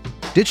fast.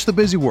 Ditch the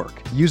busy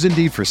work. Use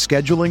Indeed for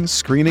scheduling,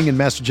 screening, and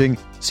messaging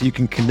so you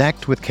can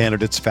connect with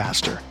candidates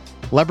faster.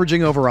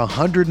 Leveraging over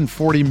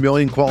 140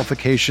 million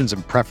qualifications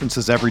and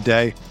preferences every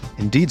day,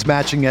 Indeed's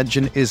matching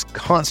engine is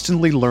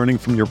constantly learning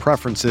from your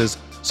preferences,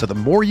 so the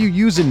more you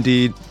use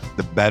Indeed,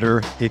 the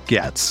better it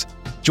gets.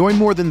 Join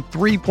more than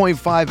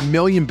 3.5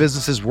 million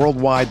businesses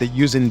worldwide that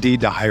use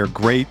Indeed to hire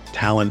great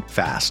talent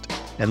fast.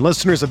 And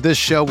listeners of this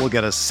show will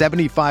get a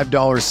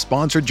 $75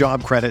 sponsored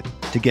job credit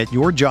to get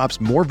your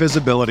jobs more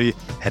visibility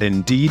at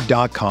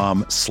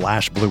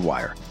Indeed.com/Blue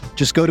Wire.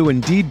 Just go to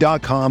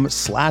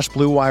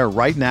Indeed.com/Blue Wire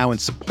right now and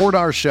support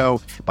our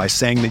show by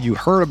saying that you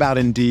heard about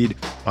Indeed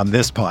on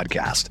this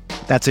podcast.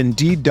 That's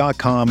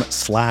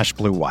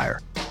Indeed.com/Blue Wire.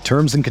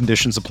 Terms and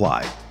conditions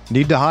apply.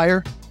 Need to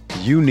hire?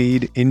 You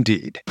need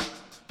Indeed.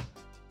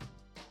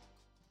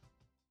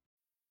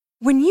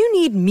 When you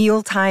need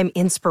mealtime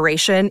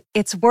inspiration,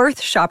 it's worth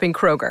shopping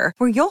Kroger,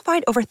 where you'll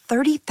find over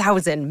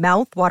 30,000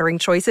 mouth-watering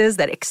choices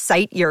that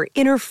excite your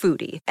inner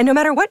foodie. And no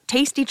matter what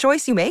tasty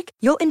choice you make,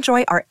 you'll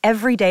enjoy our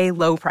everyday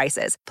low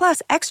prices,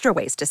 plus extra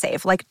ways to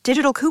save, like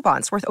digital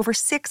coupons worth over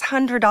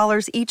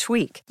 $600 each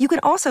week. You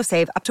can also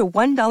save up to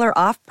 $1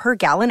 off per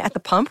gallon at the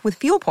pump with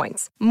fuel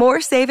points.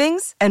 More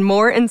savings and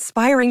more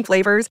inspiring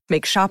flavors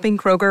make shopping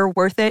Kroger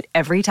worth it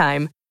every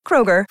time.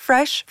 Kroger,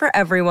 fresh for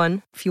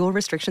everyone. Fuel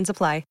restrictions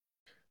apply.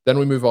 Then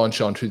we move on,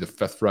 Sean, to the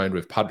fifth round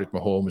with Patrick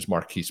Mahomes,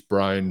 Marquise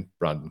Brown,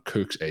 Brandon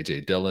Cooks,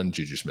 A.J. Dillon,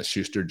 Juju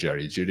Smith-Schuster,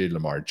 Jerry Jeudy,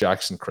 Lamar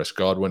Jackson, Chris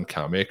Godwin,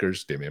 Cam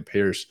Akers, Dameon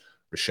Pierce,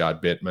 Rashad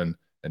Bateman,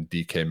 and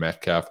DK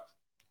Metcalf.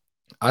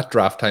 At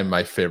draft time,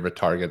 my favorite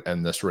target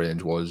in this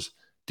range was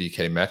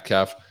DK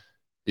Metcalf.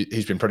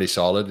 He's been pretty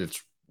solid.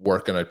 It's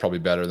working out probably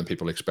better than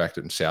people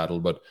expected in Seattle,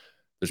 but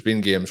there's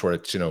been games where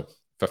it's,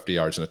 50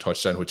 yards and a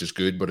touchdown, which is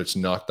good, but it's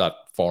not that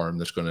form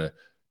that's going to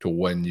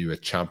win you a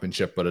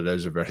championship, but it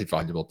is a very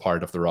valuable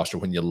part of the roster.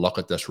 When you look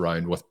at this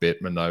round with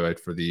Bateman now out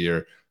for the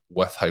year,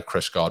 with how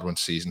Chris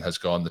Godwin's season has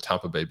gone, the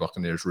Tampa Bay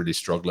Buccaneers really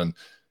struggling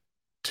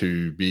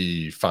to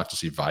be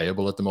fantasy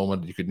viable at the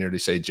moment. You could nearly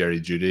say Jerry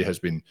Jeudy has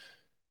been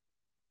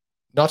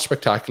not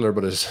spectacular,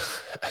 but is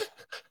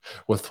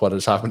with what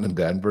has happened in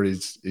Denver,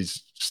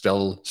 he's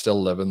still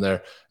living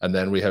there. And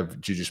then we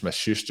have Juju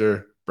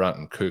Smith-Schuster,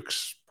 Brandon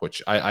Cooks,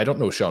 which I don't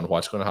know, Sean,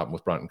 what's going to happen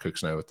with Brandon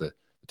Cooks now with the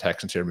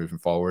Texans here moving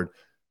forward.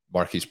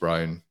 Marquise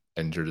Brown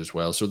injured as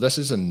well. So this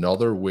is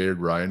another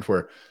weird round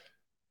where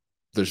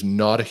there's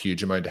not a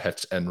huge amount of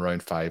hits in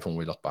round 5 when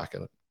we look back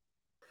at it.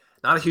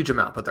 Not a huge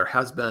amount, but there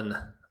has been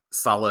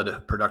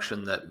solid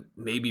production that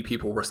maybe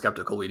people were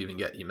skeptical we'd even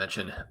get. You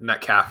mentioned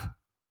Metcalf.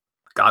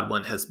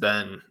 Godwin has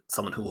been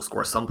someone who will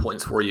score some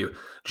points for you.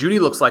 Jeudy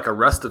looks like a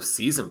rest of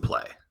season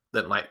play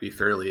that might be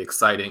fairly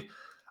exciting.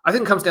 I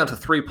think it comes down to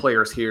 3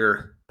 players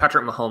here: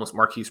 Patrick Mahomes,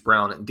 Marquise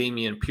Brown, and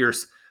Dameon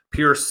Pierce.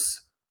 Pierce,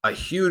 a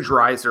huge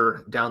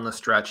riser down the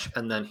stretch,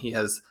 and then he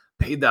has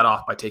paid that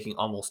off by taking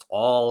almost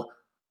all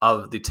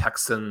of the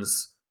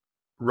Texans'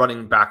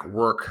 running back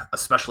work,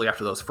 especially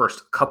after those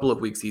first couple of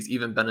weeks. He's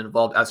even been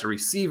involved as a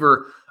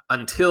receiver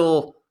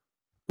until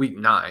week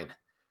 9.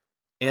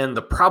 And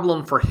the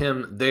problem for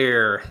him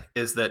there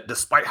is that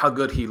despite how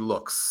good he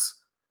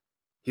looks,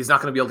 He's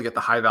not going to be able to get the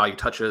high value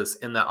touches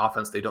in that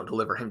offense. They don't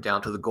deliver him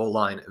down to the goal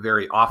line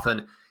very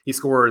often. He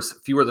scores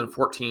fewer than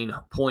 14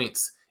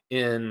 points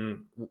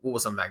in what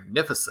was a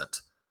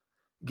magnificent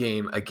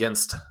game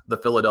against the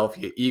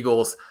Philadelphia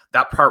Eagles.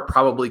 That part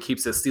probably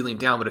keeps his ceiling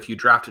down, but if you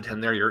drafted him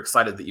there, you're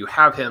excited that you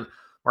have him.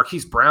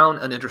 Marquise Brown,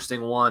 an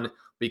interesting one,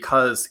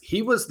 because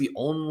he was the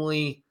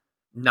only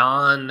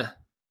non-early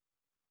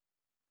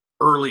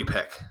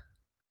pick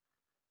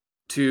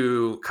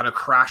to kind of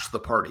crash the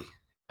party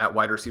at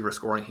wide receiver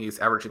scoring. He's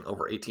averaging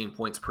over 18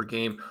 points per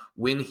game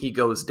when he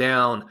goes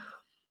down.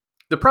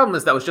 The problem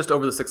is that was just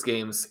over the 6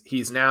 games.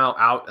 He's now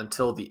out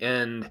until the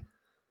end.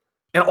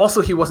 And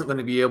also he wasn't going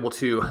to be able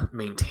to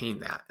maintain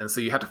that. And so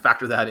you have to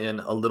factor that in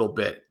a little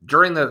bit.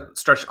 During the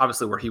stretch,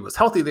 obviously, where he was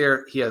healthy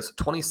there, he has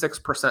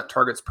 26%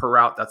 targets per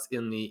route. That's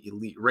in the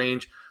elite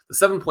range. The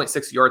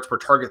 7.6 yards per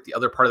target, the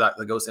other part of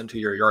that goes into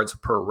your yards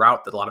per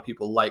route that a lot of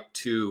people like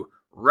to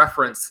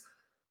reference,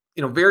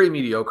 very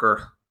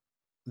mediocre.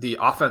 The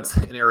offense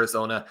in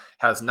Arizona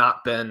has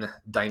not been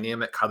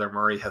dynamic. Kyler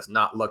Murray has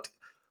not looked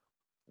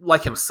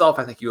like himself,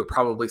 I think you would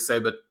probably say,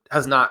 but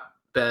has not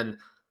been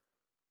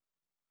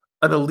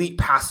an elite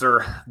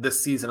passer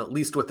this season, at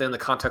least within the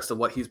context of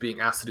what he's being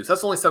asked to do. So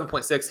that's only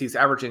 7.6. He's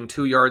averaging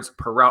 2 yards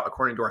per route,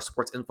 according to our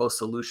Sports Info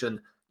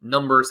Solution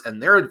numbers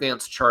and their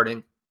advanced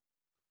charting.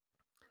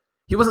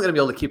 He wasn't going to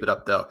be able to keep it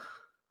up, though.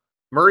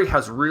 Murray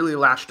has really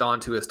latched on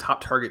to his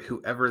top target,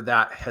 whoever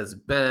that has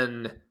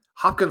been.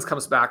 Hopkins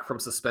comes back from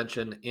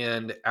suspension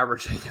and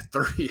averaging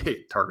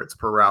 38 targets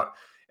per route.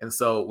 And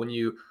so when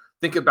you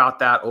think about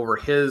that over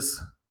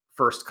his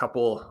first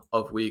couple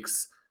of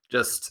weeks,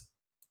 just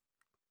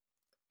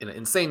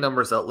insane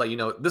numbers that let you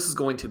know this is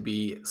going to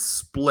be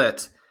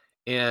split,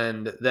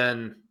 and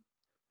then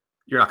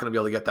you're not going to be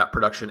able to get that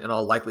production in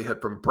all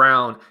likelihood from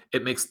Brown.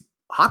 It makes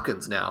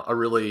Hopkins now a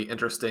really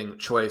interesting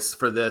choice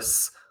for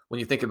this when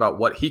you think about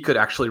what he could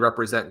actually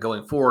represent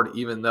going forward,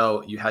 even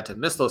though you had to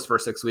miss those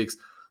first 6 weeks.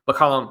 But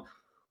Colin,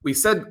 we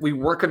said we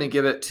weren't going to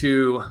give it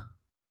to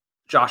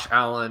Josh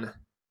Allen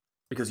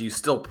because you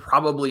still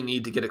probably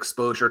need to get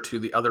exposure to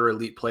the other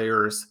elite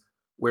players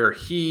where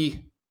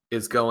he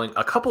is going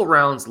a couple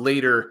rounds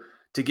later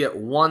to get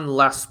one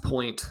less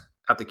point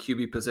at the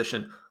QB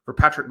position, for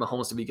Patrick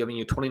Mahomes to be giving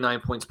you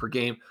 29 points per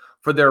game,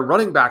 for their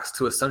running backs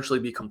to essentially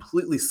be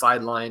completely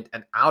sidelined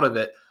and out of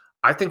it.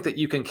 I think that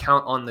you can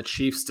count on the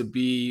Chiefs to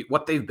be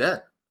what they've been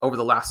over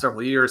the last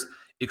several years,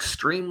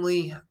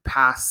 extremely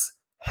pass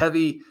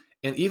heavy.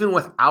 And even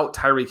without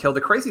Tyreek Hill,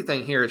 the crazy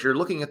thing here is you're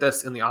looking at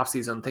this in the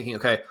offseason thinking,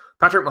 okay,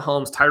 Patrick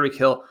Mahomes, Tyreek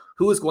Hill,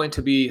 who is going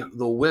to be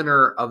the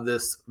winner of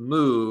this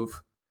move?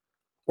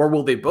 Or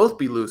will they both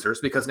be losers?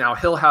 Because now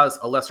Hill has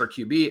a lesser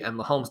QB and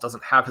Mahomes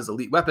doesn't have his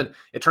elite weapon.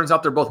 It turns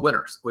out they're both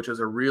winners, which is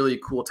a really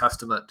cool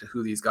testament to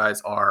who these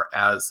guys are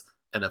as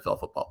NFL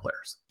football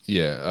players.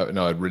 Yeah,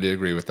 no, I'd really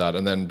agree with that.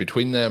 And then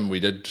between them, we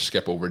did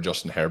skip over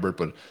Justin Herbert,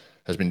 but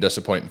has been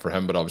disappointing for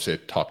him. But obviously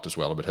it talked as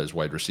well about his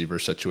wide receiver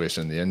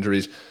situation and the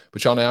injuries.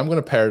 But Sean, I'm going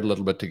to pair it a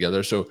little bit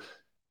together. So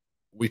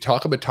we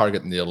talk about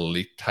targeting the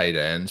elite tight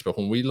ends, but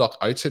when we look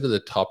outside of the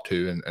top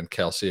 2 and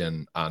Kelsey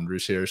and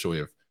Andrews here, so we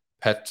have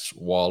Pitts,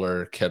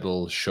 Waller,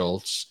 Kittle,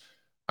 Schultz.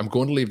 I'm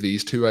going to leave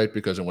these 2 out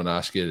because I'm going to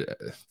ask you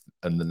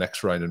in the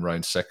next round, in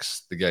round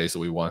 6, the guys that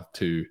we want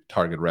to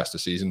target rest of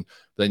the season.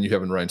 Then you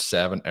have in round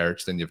 7,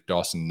 Ertz. Then you have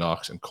Dawson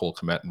Knox and Cole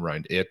Kmet in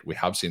round 8. We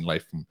have seen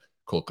life from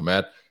Cole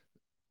Kmet.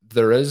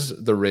 There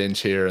is the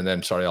range here, and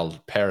then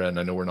I'll pair in.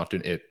 I know we're not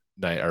doing 8,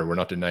 9, or we're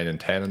not doing 9 and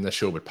 10 in this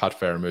show, but Pat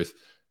Fairmouth,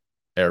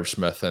 Irv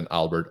Smith, and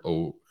Albert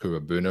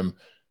Okuabunam.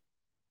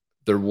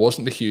 There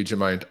wasn't a huge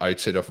amount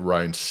outside of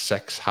round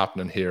 6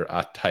 happening here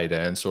at tight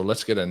end. So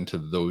let's get into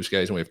those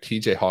guys. And we have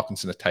TJ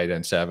Hawkinson at tight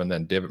end 7,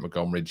 then David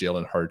Montgomery,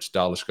 Jalen Hurts,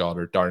 Dallas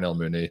Goedert, Darnell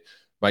Mooney,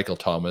 Michael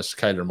Thomas,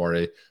 Kyler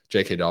Murray,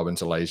 J.K.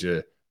 Dobbins,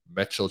 Elijah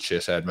Mitchell,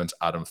 Chase Edmonds,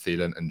 Adam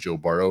Thielen, and Joe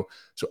Burrow.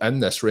 So in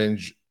this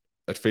range,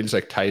 it feels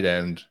like tight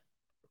end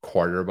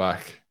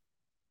quarterback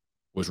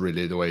was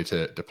really the way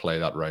to play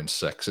that round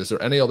 6. Is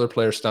there any other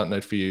players standing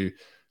out for you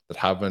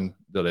that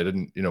I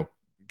didn't,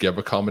 give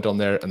a comment on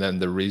there? And then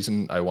the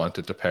reason I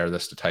wanted to pair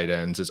this to tight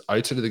ends is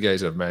outside of the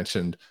guys I've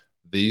mentioned,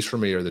 these for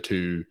me are the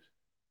 2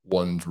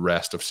 ones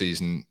rest of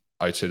season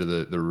outside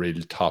of the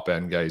real top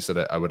end guys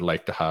that I would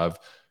like to have.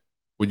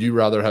 Would you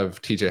rather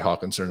have TJ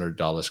Hawkinson or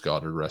Dallas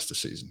Goedert rest of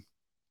season?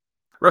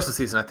 Rest of the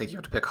season, I think you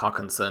have to pick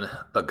Hawkinson,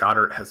 but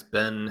Goddard has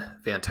been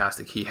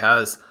fantastic. He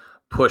has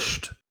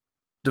pushed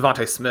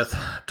Devontae Smith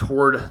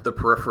toward the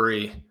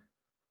periphery.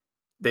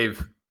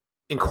 They've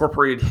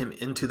incorporated him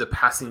into the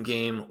passing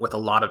game with a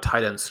lot of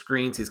tight end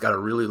screens. He's got a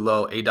really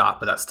low ADOT,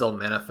 but that still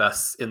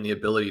manifests in the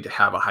ability to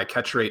have a high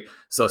catch rate.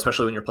 So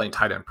especially when you're playing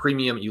tight end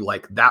premium, you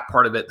like that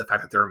part of it, the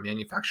fact that there are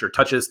manufactured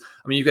touches.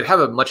 I mean, you could have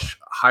a much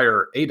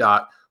higher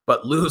ADOT,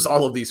 but lose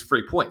all of these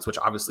free points, which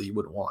obviously you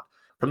wouldn't want.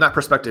 From that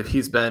perspective,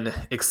 he's been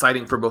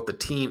exciting for both the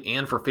team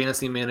and for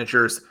fantasy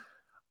managers.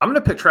 I'm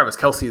going to pick Travis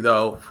Kelce,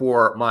 though,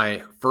 for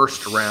my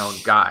first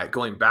round guy,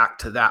 going back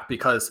to that,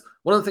 because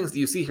one of the things that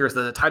you see here is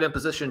that the tight end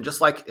position,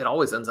 just like it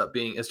always ends up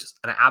being, is just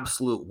an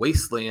absolute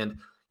wasteland.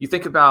 You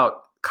think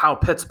about Kyle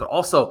Pitts, but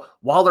also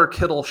Waller,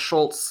 Kittle,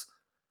 Schultz,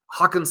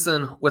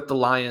 Hawkinson with the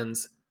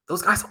Lions.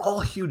 Those guys all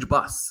huge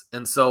busts.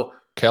 And so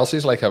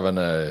Kelsey's like having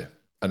an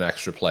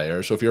extra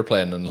player. So if you're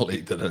playing in a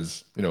league that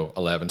has,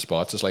 11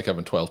 spots, it's like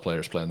having 12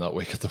 players playing that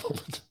week at the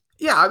moment.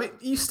 Yeah, I mean,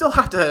 you still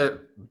have to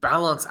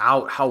balance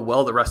out how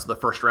well the rest of the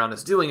first round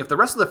is doing. If the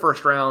rest of the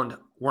first round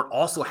weren't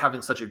also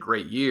having such a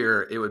great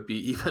year, it would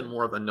be even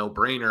more of a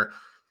no-brainer.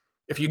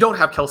 If you don't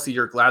have Kelsey,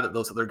 you're glad that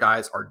those other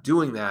guys are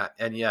doing that,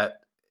 and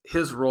yet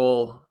his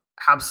role,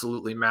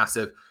 absolutely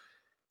massive.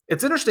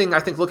 It's interesting, I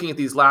think, looking at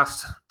these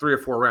last 3 or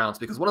 4 rounds,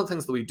 because one of the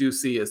things that we do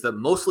see is that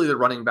mostly the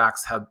running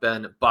backs have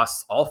been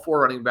busts. All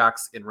 4 running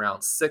backs in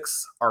round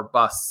 6 are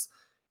busts.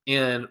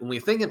 And when we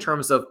think in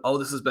terms of,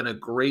 this has been a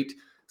great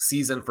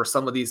season for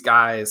some of these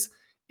guys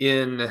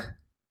in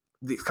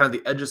the kind of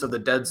the edges of the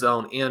dead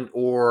zone and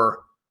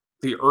or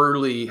the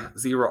early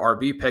 0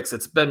 RB picks,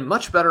 it's been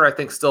much better, I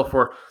think, still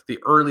for the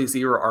early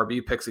 0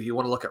 RB picks. If you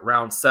want to look at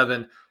round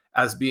 7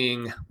 as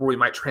being where we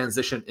might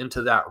transition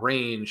into that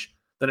range,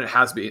 than it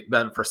has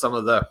been for some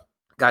of the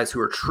guys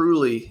who are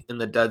truly in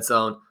the dead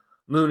zone.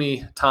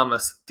 Mooney,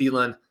 Thomas,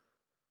 Thielen.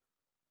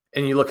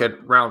 And you look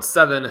at round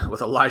 7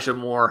 with Elijah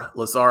Moore,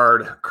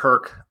 Lazard,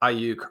 Kirk,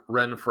 Ayuk,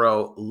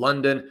 Renfro,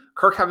 London.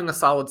 Kirk having a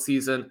solid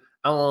season.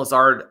 Allen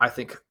Lazard, I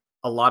think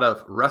a lot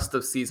of rest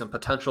of season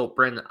potential.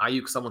 Brandon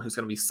Ayuk, someone who's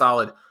going to be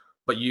solid.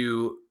 But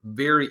you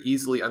very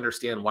easily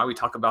understand why we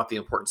talk about the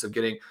importance of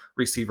getting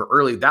receiver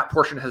early. That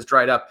portion has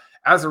dried up.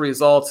 As a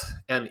result,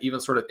 and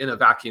even sort of in a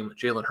vacuum,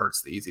 Jalen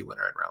Hurts the easy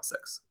winner in round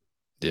 6.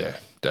 Yeah,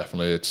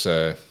 definitely. It's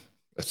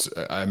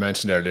I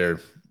mentioned earlier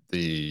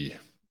the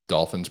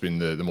Dolphins being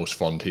the most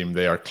fun team.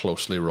 They are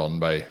closely run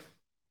by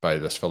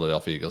this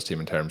Philadelphia Eagles team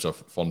in terms of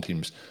fun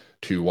teams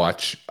to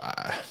watch.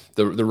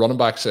 The running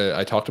backs,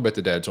 I talked about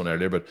the dead zone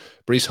earlier, but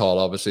Breece Hall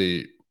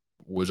obviously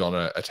was on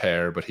a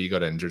tear, but he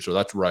got injured. So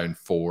that's round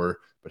 4,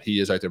 but he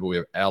is out there. But we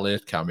have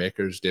Elliott, Cam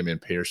Akers, Damian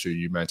Pierce, who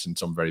you mentioned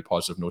some very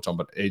positive notes on,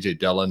 but AJ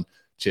Dillon,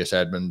 Chase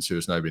Edmonds, who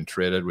has now been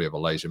traded. We have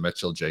Elijah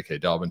Mitchell, J.K.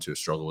 Dobbins, who has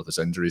struggled with his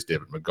injuries,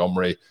 David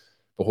Montgomery.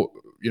 But,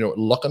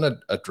 looking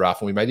at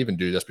draft, and we might even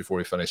do this before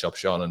we finish up,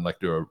 Sean, and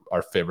do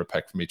our favorite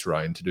pick from each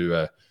round to do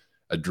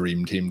a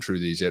dream team through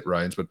these 8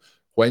 rounds. But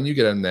when you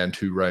get in then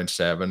to round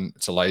 7,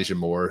 it's Elijah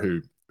Moore,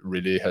 who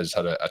really has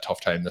had a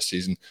tough time this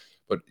season.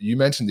 But you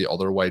mentioned the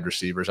other wide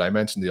receivers. I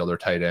mentioned the other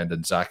tight end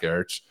and Zach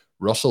Ertz.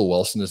 Russell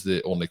Wilson is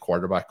the only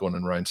quarterback going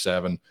in round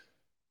 7.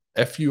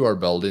 If you are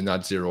building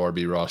that 0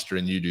 RB roster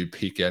and you do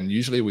peak in,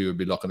 usually we would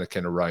be looking at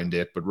kind of round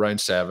 8, but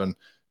round 7,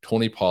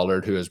 Tony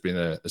Pollard, who has been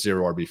a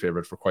 0 RB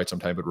favorite for quite some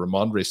time, but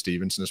Ramondre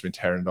Stevenson has been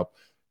tearing it up.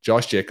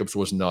 Josh Jacobs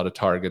was not a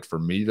target for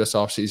me this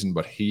offseason,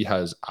 but he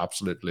has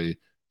absolutely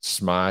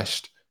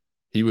smashed.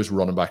 He was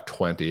running back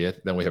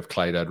 28. Then we have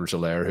Clyde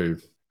Edwards-Helaire, who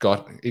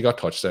got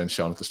touchdowns,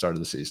 Sean, at the start of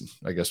the season,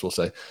 I guess we'll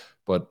say.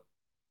 But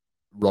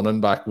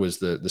running back was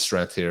the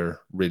strength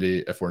here, really,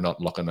 if we're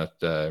not looking at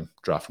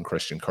drafting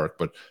Christian Kirk.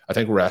 But I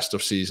think rest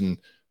of season,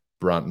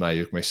 Brandon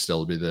Ayuk may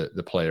still be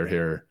the player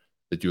here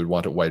that you would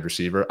want at wide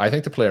receiver. I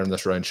think the player in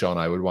this round, Sean,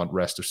 I would want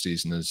rest of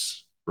season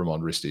is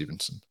Ramondre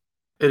Stevenson.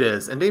 It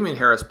is. And Damian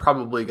Harris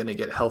probably going to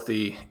get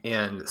healthy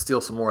and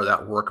steal some more of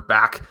that work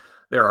back.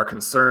 There are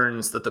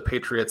concerns that the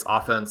Patriots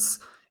offense,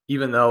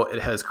 even though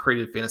it has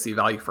created fantasy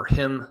value for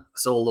him,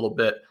 still a little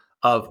bit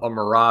of a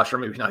mirage, or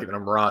maybe not even a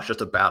mirage,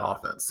 just a bad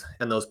offense.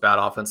 And those bad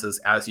offenses,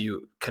 as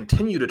you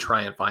continue to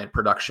try and find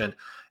production,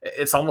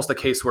 it's almost a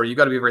case where you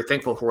got to be very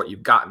thankful for what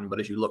you've gotten. But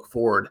as you look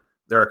forward,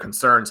 there are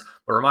concerns.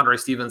 But Ramondre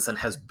Stevenson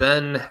has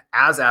been,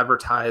 as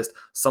advertised,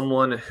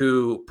 someone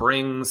who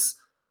brings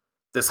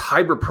this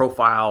hybrid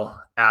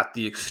profile at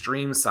the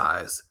extreme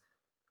size.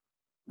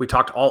 We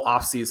talked all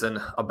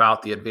offseason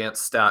about the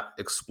Advanced Stat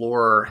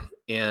Explorer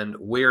and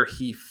where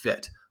he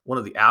fit. One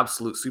of the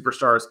absolute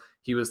superstars.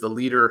 He was the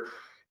leader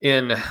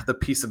in the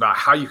piece about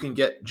how you can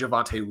get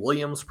Javonte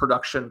Williams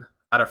production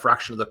at a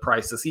fraction of the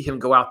price. To see him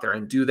go out there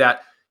and do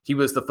that, he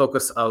was the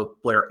focus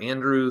of Blair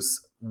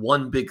Andrews'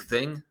 One Big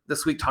Thing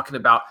this week, talking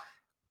about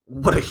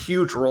what a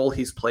huge role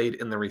he's played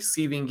in the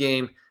receiving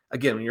game.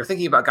 Again, when you're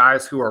thinking about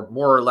guys who are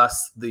more or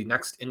less the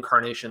next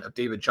incarnation of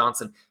David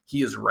Johnson,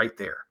 he is right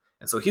there.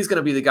 And so he's going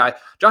to be the guy.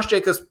 Josh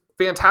Jacobs,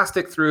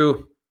 fantastic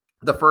through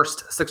the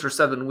first 6 or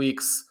 7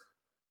 weeks.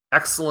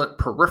 Excellent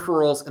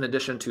peripherals in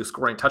addition to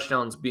scoring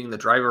touchdowns, being the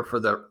driver for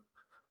the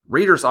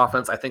Raiders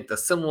offense. I think the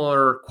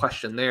similar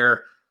question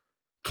there,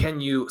 can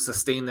you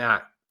sustain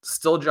that?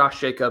 Still Josh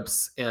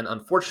Jacobs, and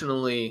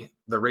unfortunately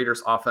the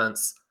Raiders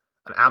offense,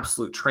 an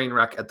absolute train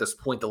wreck at this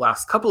point. The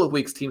last couple of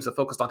weeks, teams have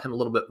focused on him a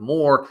little bit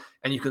more,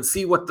 and you can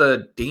see what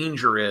the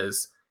danger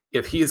is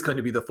if he is going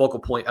to be the focal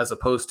point, as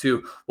opposed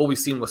to what we've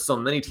seen with so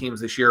many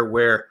teams this year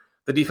where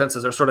the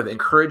defenses are sort of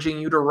encouraging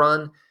you to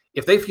run.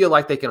 If they feel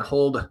like they can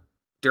hold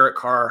Derek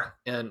Carr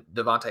and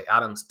Devontae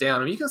Adams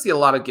down, I mean, you can see a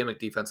lot of gimmick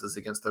defenses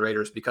against the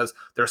Raiders because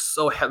they're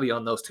so heavy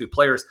on those two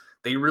players.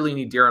 They really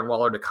need Darren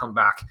Waller to come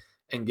back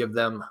and give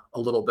them a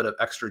little bit of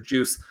extra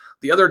juice.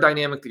 The other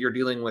dynamic that you're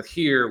dealing with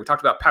here, we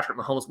talked about Patrick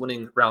Mahomes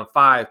winning round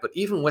 5, but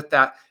even with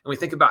that, and we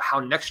think about how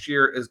next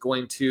year is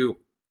going to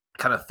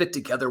kind of fit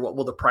together, what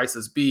will the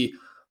prices be?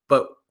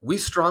 but we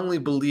strongly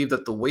believe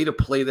that the way to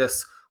play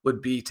this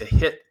would be to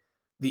hit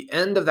the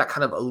end of that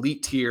kind of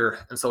elite tier.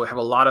 And so we have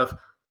a lot of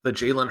the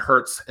Jalen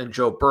Hurts and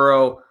Joe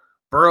Burrow.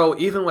 Burrow,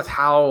 even with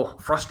how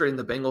frustrating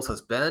the Bengals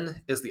has been,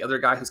 is the other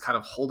guy who's kind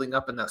of holding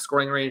up in that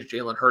scoring range.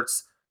 Jalen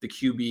Hurts, the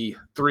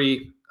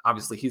QB3,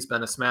 obviously he's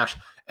been a smash.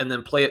 And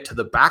then play it to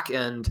the back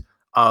end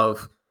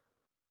of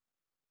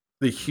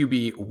the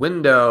QB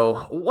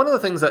window. One of the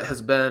things that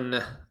has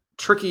been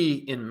tricky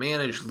in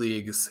managed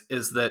leagues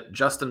is that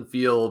Justin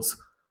Fields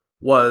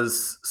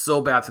was so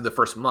bad through the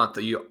first month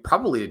that you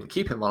probably didn't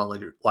keep him on a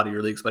lot of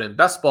your leagues. But in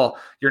best ball,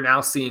 you're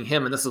now seeing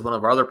him, and this is one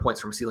of our other points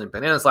from Ceiling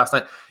Bananas last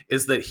night,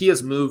 is that he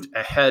has moved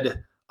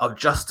ahead of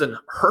Justin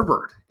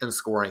Herbert in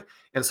scoring.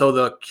 And so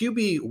the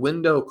QB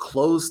window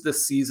closed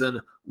this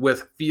season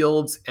with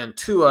Fields and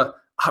Tua.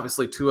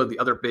 Obviously, Tua, the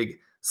other big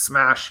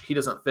smash, he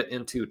doesn't fit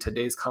into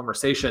today's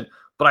conversation.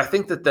 But I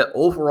think that the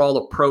overall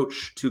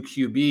approach to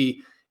QB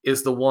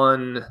is the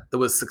one that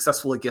was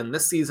successful again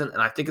this season.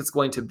 And I think it's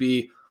going to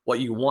be what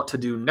you want to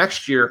do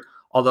next year.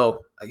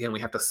 Although, again,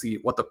 we have to see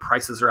what the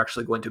prices are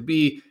actually going to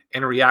be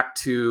and react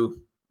to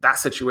that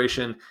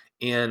situation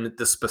in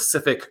the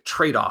specific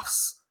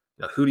trade-offs.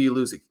 Who do you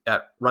lose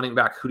at running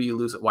back? Who do you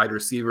lose at wide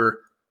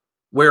receiver?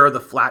 Where are the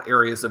flat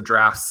areas of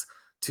drafts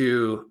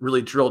to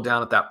really drill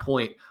down at that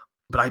point?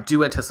 But I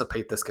do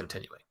anticipate this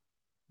continuing.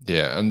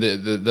 Yeah, and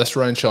this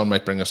round, Sean,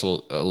 might bring us a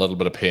little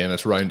bit of pain.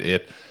 It's round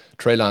 8.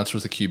 Trey Lance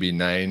was the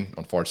QB9.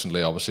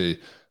 Unfortunately, obviously,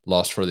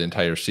 lost for the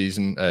entire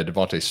season.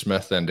 Devontae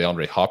Smith and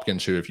DeAndre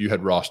Hopkins, who if you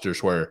had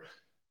rosters where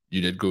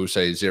you did go,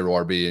 say, 0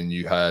 RB and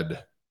you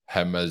had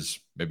him as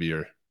maybe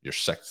your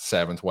 6th,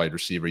 7th wide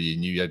receiver, you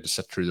knew you had to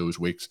sit through those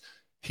weeks.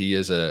 He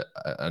is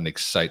an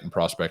exciting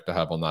prospect to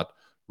have on that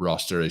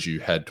roster as you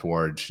head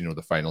towards,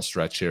 the final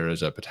stretch here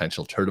as a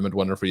potential tournament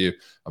winner for you.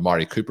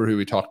 Amari Cooper, who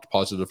we talked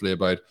positively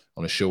about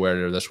on a show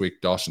earlier this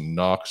week, Dawson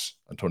Knox,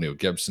 Antonio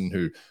Gibson,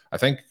 who I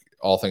think,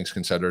 all things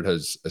considered,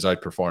 has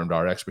outperformed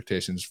our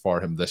expectations for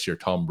him this year.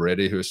 Tom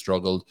Brady, who has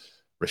struggled.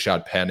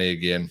 Rashad Penny,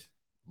 again,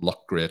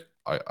 looked great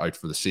out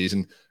for the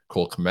season.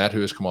 Cole Kmet,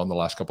 who has come on the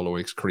last couple of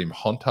weeks. Kareem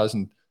Hunt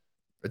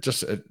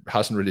it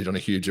hasn't really done a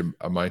huge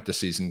amount this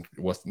season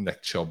with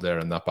Nick Chubb there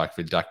in that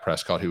backfield. Dak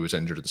Prescott, who was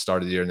injured at the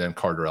start of the year, and then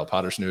Cordarrelle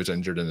Patterson, who was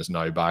injured and is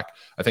now back.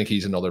 I think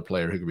he's another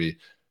player who could be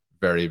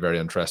very, very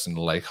interesting,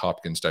 like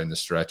Hopkins down the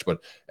stretch. But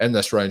in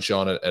this round,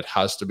 Sean, it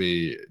has to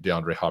be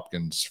DeAndre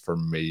Hopkins for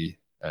me.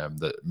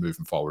 That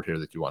moving forward here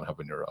that you want to have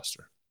in your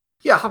roster.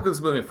 Yeah, Hopkins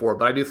moving forward,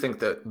 but I do think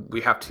that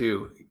we have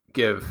to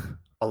give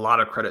a lot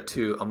of credit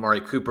to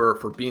Amari Cooper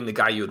for being the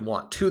guy you would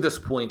want to this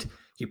point.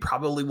 He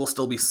probably will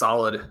still be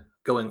solid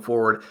going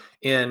forward.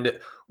 And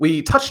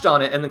we touched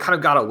on it and then kind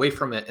of got away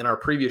from it in our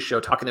previous show,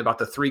 talking about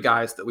the 3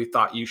 guys that we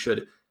thought you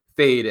should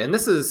fade. And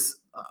this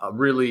is a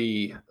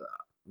really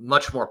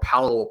much more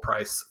palatable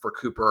price for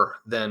Cooper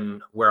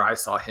than where I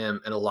saw him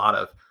in a lot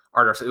of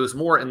it was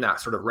more in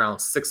that sort of round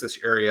 6-ish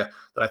area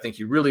that I think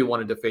you really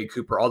wanted to fade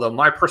Cooper, although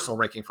my personal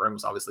ranking for him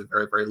was obviously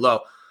very, very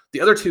low.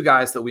 The other 2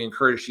 guys that we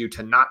encouraged you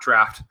to not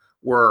draft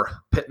were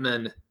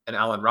Pittman and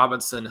Allen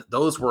Robinson.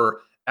 Those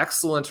were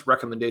excellent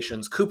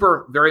recommendations.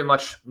 Cooper, very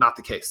much not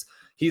the case.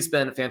 He's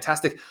been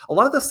fantastic. A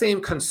lot of the same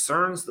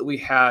concerns that we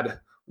had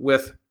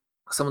with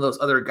some of those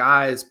other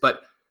guys,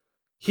 but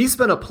he's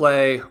been a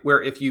play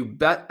where if you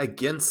bet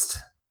against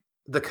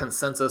the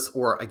consensus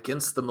or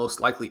against the most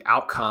likely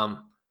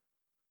outcome,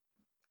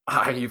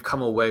 you've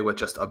come away with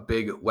just a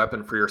big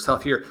weapon for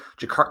yourself here.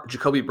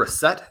 Jacoby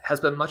Brissett has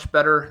been much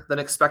better than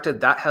expected.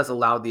 That has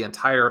allowed the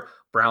entire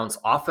Browns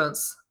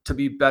offense to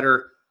be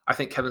better. I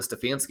think Kevin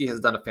Stefanski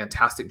has done a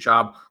fantastic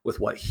job with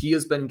what he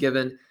has been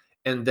given.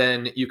 And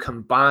then you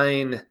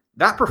combine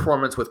that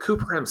performance with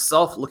Cooper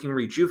himself looking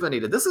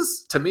rejuvenated. This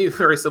is, to me,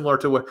 very similar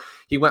to what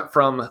he went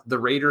from the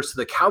Raiders to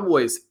the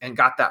Cowboys and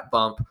got that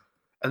bump.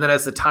 And then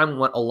as the time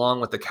went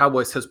along with the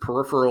Cowboys, his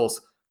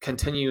peripherals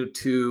continued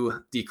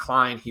to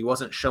decline. He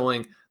wasn't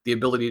showing the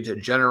ability to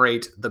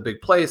generate the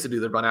big plays, to do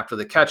the run after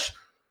the catch.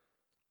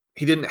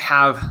 He didn't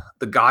have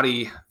the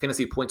gaudy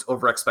fantasy points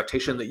over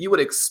expectation that you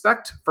would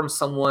expect from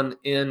someone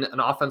in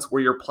an offense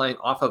where you're playing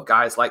off of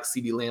guys like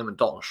CeeDee Lamb and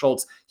Dalton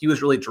Schultz. He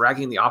was really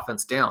dragging the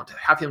offense down. To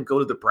have him go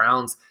to the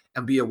Browns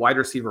and be a wide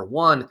receiver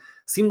 1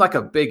 seemed like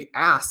a big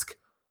ask,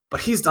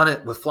 but he's done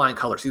it with flying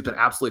colors. He's been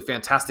absolutely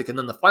fantastic. And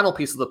then the final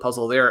piece of the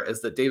puzzle there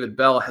is that David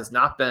Bell has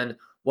not been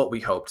what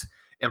we hoped.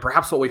 And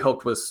perhaps what we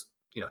hoped was,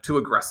 too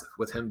aggressive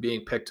with him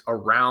being picked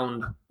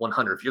around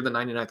 100. If you're the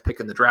 99th pick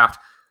in the draft,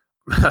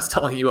 that's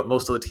telling you what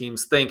most of the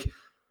teams think.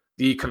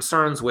 The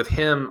concerns with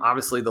him,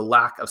 obviously the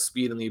lack of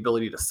speed and the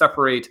ability to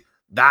separate,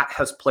 that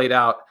has played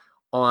out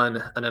on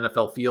an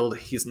NFL field.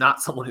 He's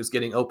not someone who's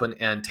getting open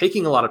and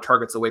taking a lot of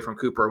targets away from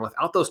Cooper. And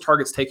without those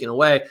targets taken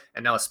away,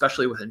 and now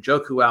especially with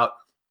Njoku out,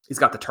 he's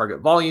got the target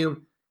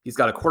volume. He's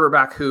got a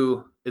quarterback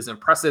who is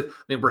impressive.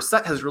 I mean,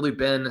 Brissett has really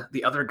been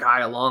the other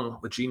guy along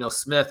with Geno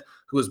Smith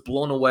who has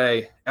blown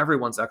away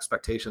everyone's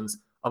expectations.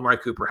 Amari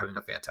Cooper having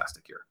a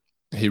fantastic year.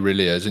 He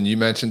really is. And you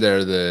mentioned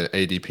there the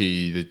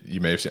ADP that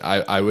you may have seen.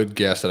 I would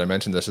guess that I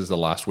mentioned this is the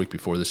last week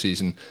before the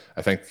season.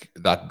 I think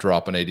that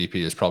drop in ADP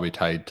is probably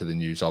tied to the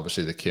news,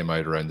 obviously, that came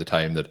out around the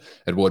time that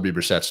it would be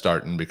Brissett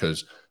starting,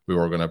 because we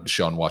were going to have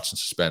Deshaun Watson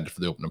suspended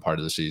for the opening part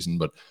of the season.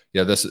 But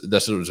yeah, this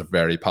was a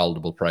very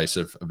palatable price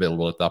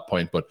available at that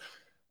point. But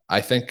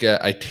I think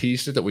I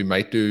teased it that we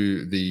might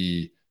do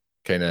the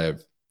kind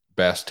of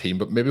best team,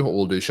 but maybe what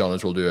we'll do, Sean,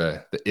 is we'll do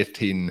the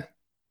 18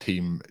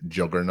 team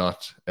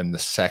juggernaut in the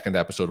second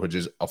episode, which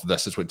is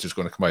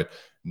going to come out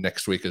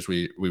next week as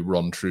we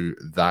run through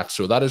that.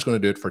 So that is going to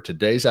do it for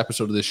today's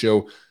episode of the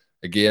show.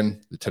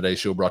 Again, today's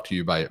show brought to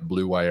you by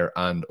Blue Wire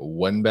and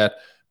WynnBET.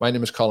 My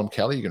name is Colin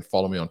Kelly. You can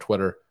follow me on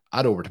Twitter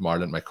at Over to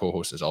Marlin. My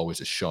co-host, as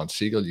always, is Sean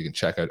Siegel. You can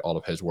check out all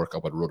of his work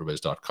up at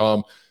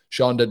rotoviz.com.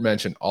 Sean did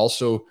mention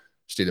also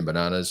Stealing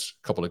Bananas,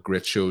 a couple of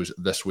great shows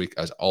this week,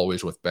 as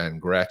always, with Ben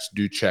Gretz.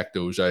 Do check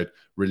those out.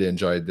 Really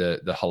enjoyed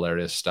the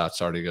hilarious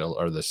stats article,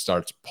 or the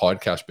stats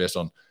podcast based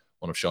on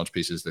one of Sean's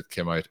pieces that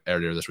came out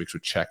earlier this week. So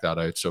check that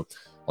out. So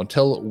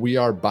until we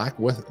are back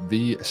with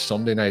the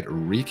Sunday night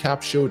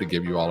recap show to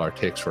give you all our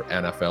takes for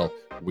NFL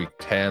Week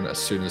 10 as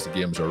soon as the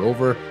games are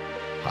over,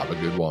 have a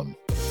good one.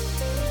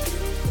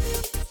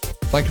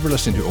 Thank you for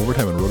listening to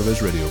Overtime on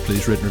RotoViz Radio.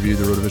 Please rate and review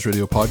the RotoViz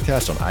Radio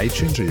podcast on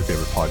iTunes or your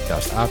favorite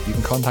podcast app. You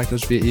can contact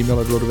us via email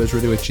at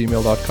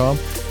rotovizradio@gmail.com.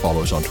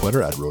 Follow us on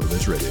Twitter at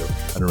RotoViz Radio.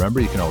 And remember,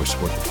 you can always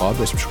support the pod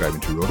by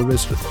subscribing to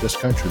RotoViz with a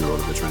discount through the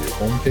RotoViz Radio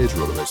homepage,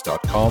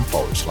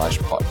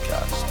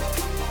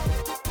 rotoviz.com/podcast.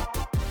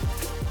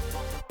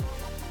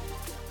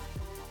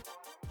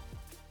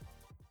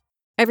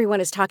 Everyone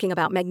is talking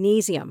about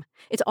magnesium.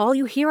 It's all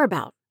you hear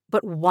about.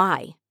 But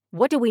why?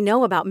 What do we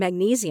know about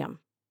magnesium?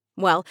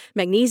 Well,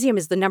 magnesium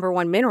is the number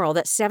one mineral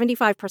that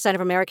 75%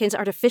 of Americans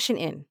are deficient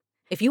in.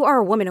 If you are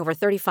a woman over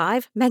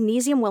 35,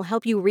 magnesium will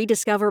help you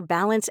rediscover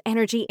balance,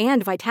 energy,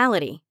 and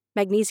vitality.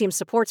 Magnesium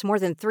supports more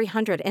than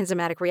 300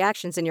 enzymatic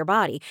reactions in your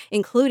body,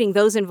 including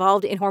those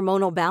involved in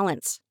hormonal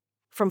balance.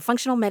 From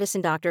functional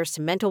medicine doctors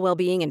to mental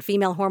well-being and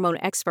female hormone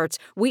experts,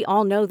 we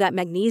all know that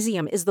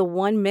magnesium is the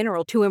one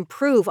mineral to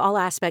improve all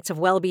aspects of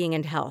well-being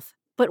and health.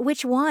 But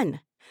which one?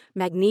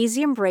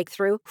 Magnesium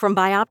Breakthrough from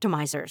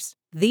Bioptimizers,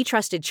 the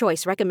trusted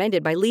choice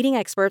recommended by leading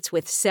experts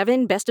with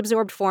 7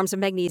 best-absorbed forms of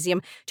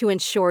magnesium to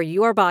ensure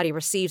your body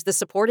receives the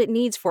support it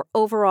needs for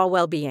overall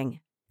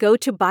well-being. Go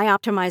to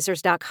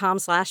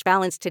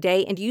bioptimizers.com/balance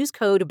today and use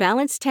code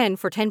BALANCE10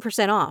 for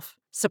 10% off.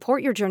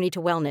 Support your journey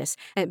to wellness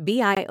at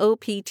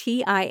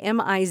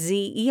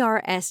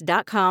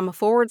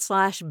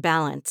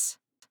bioptimizers.com/balance.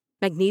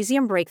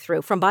 Magnesium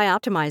Breakthrough from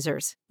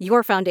Bioptimizers,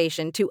 your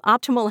foundation to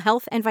optimal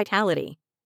health and vitality.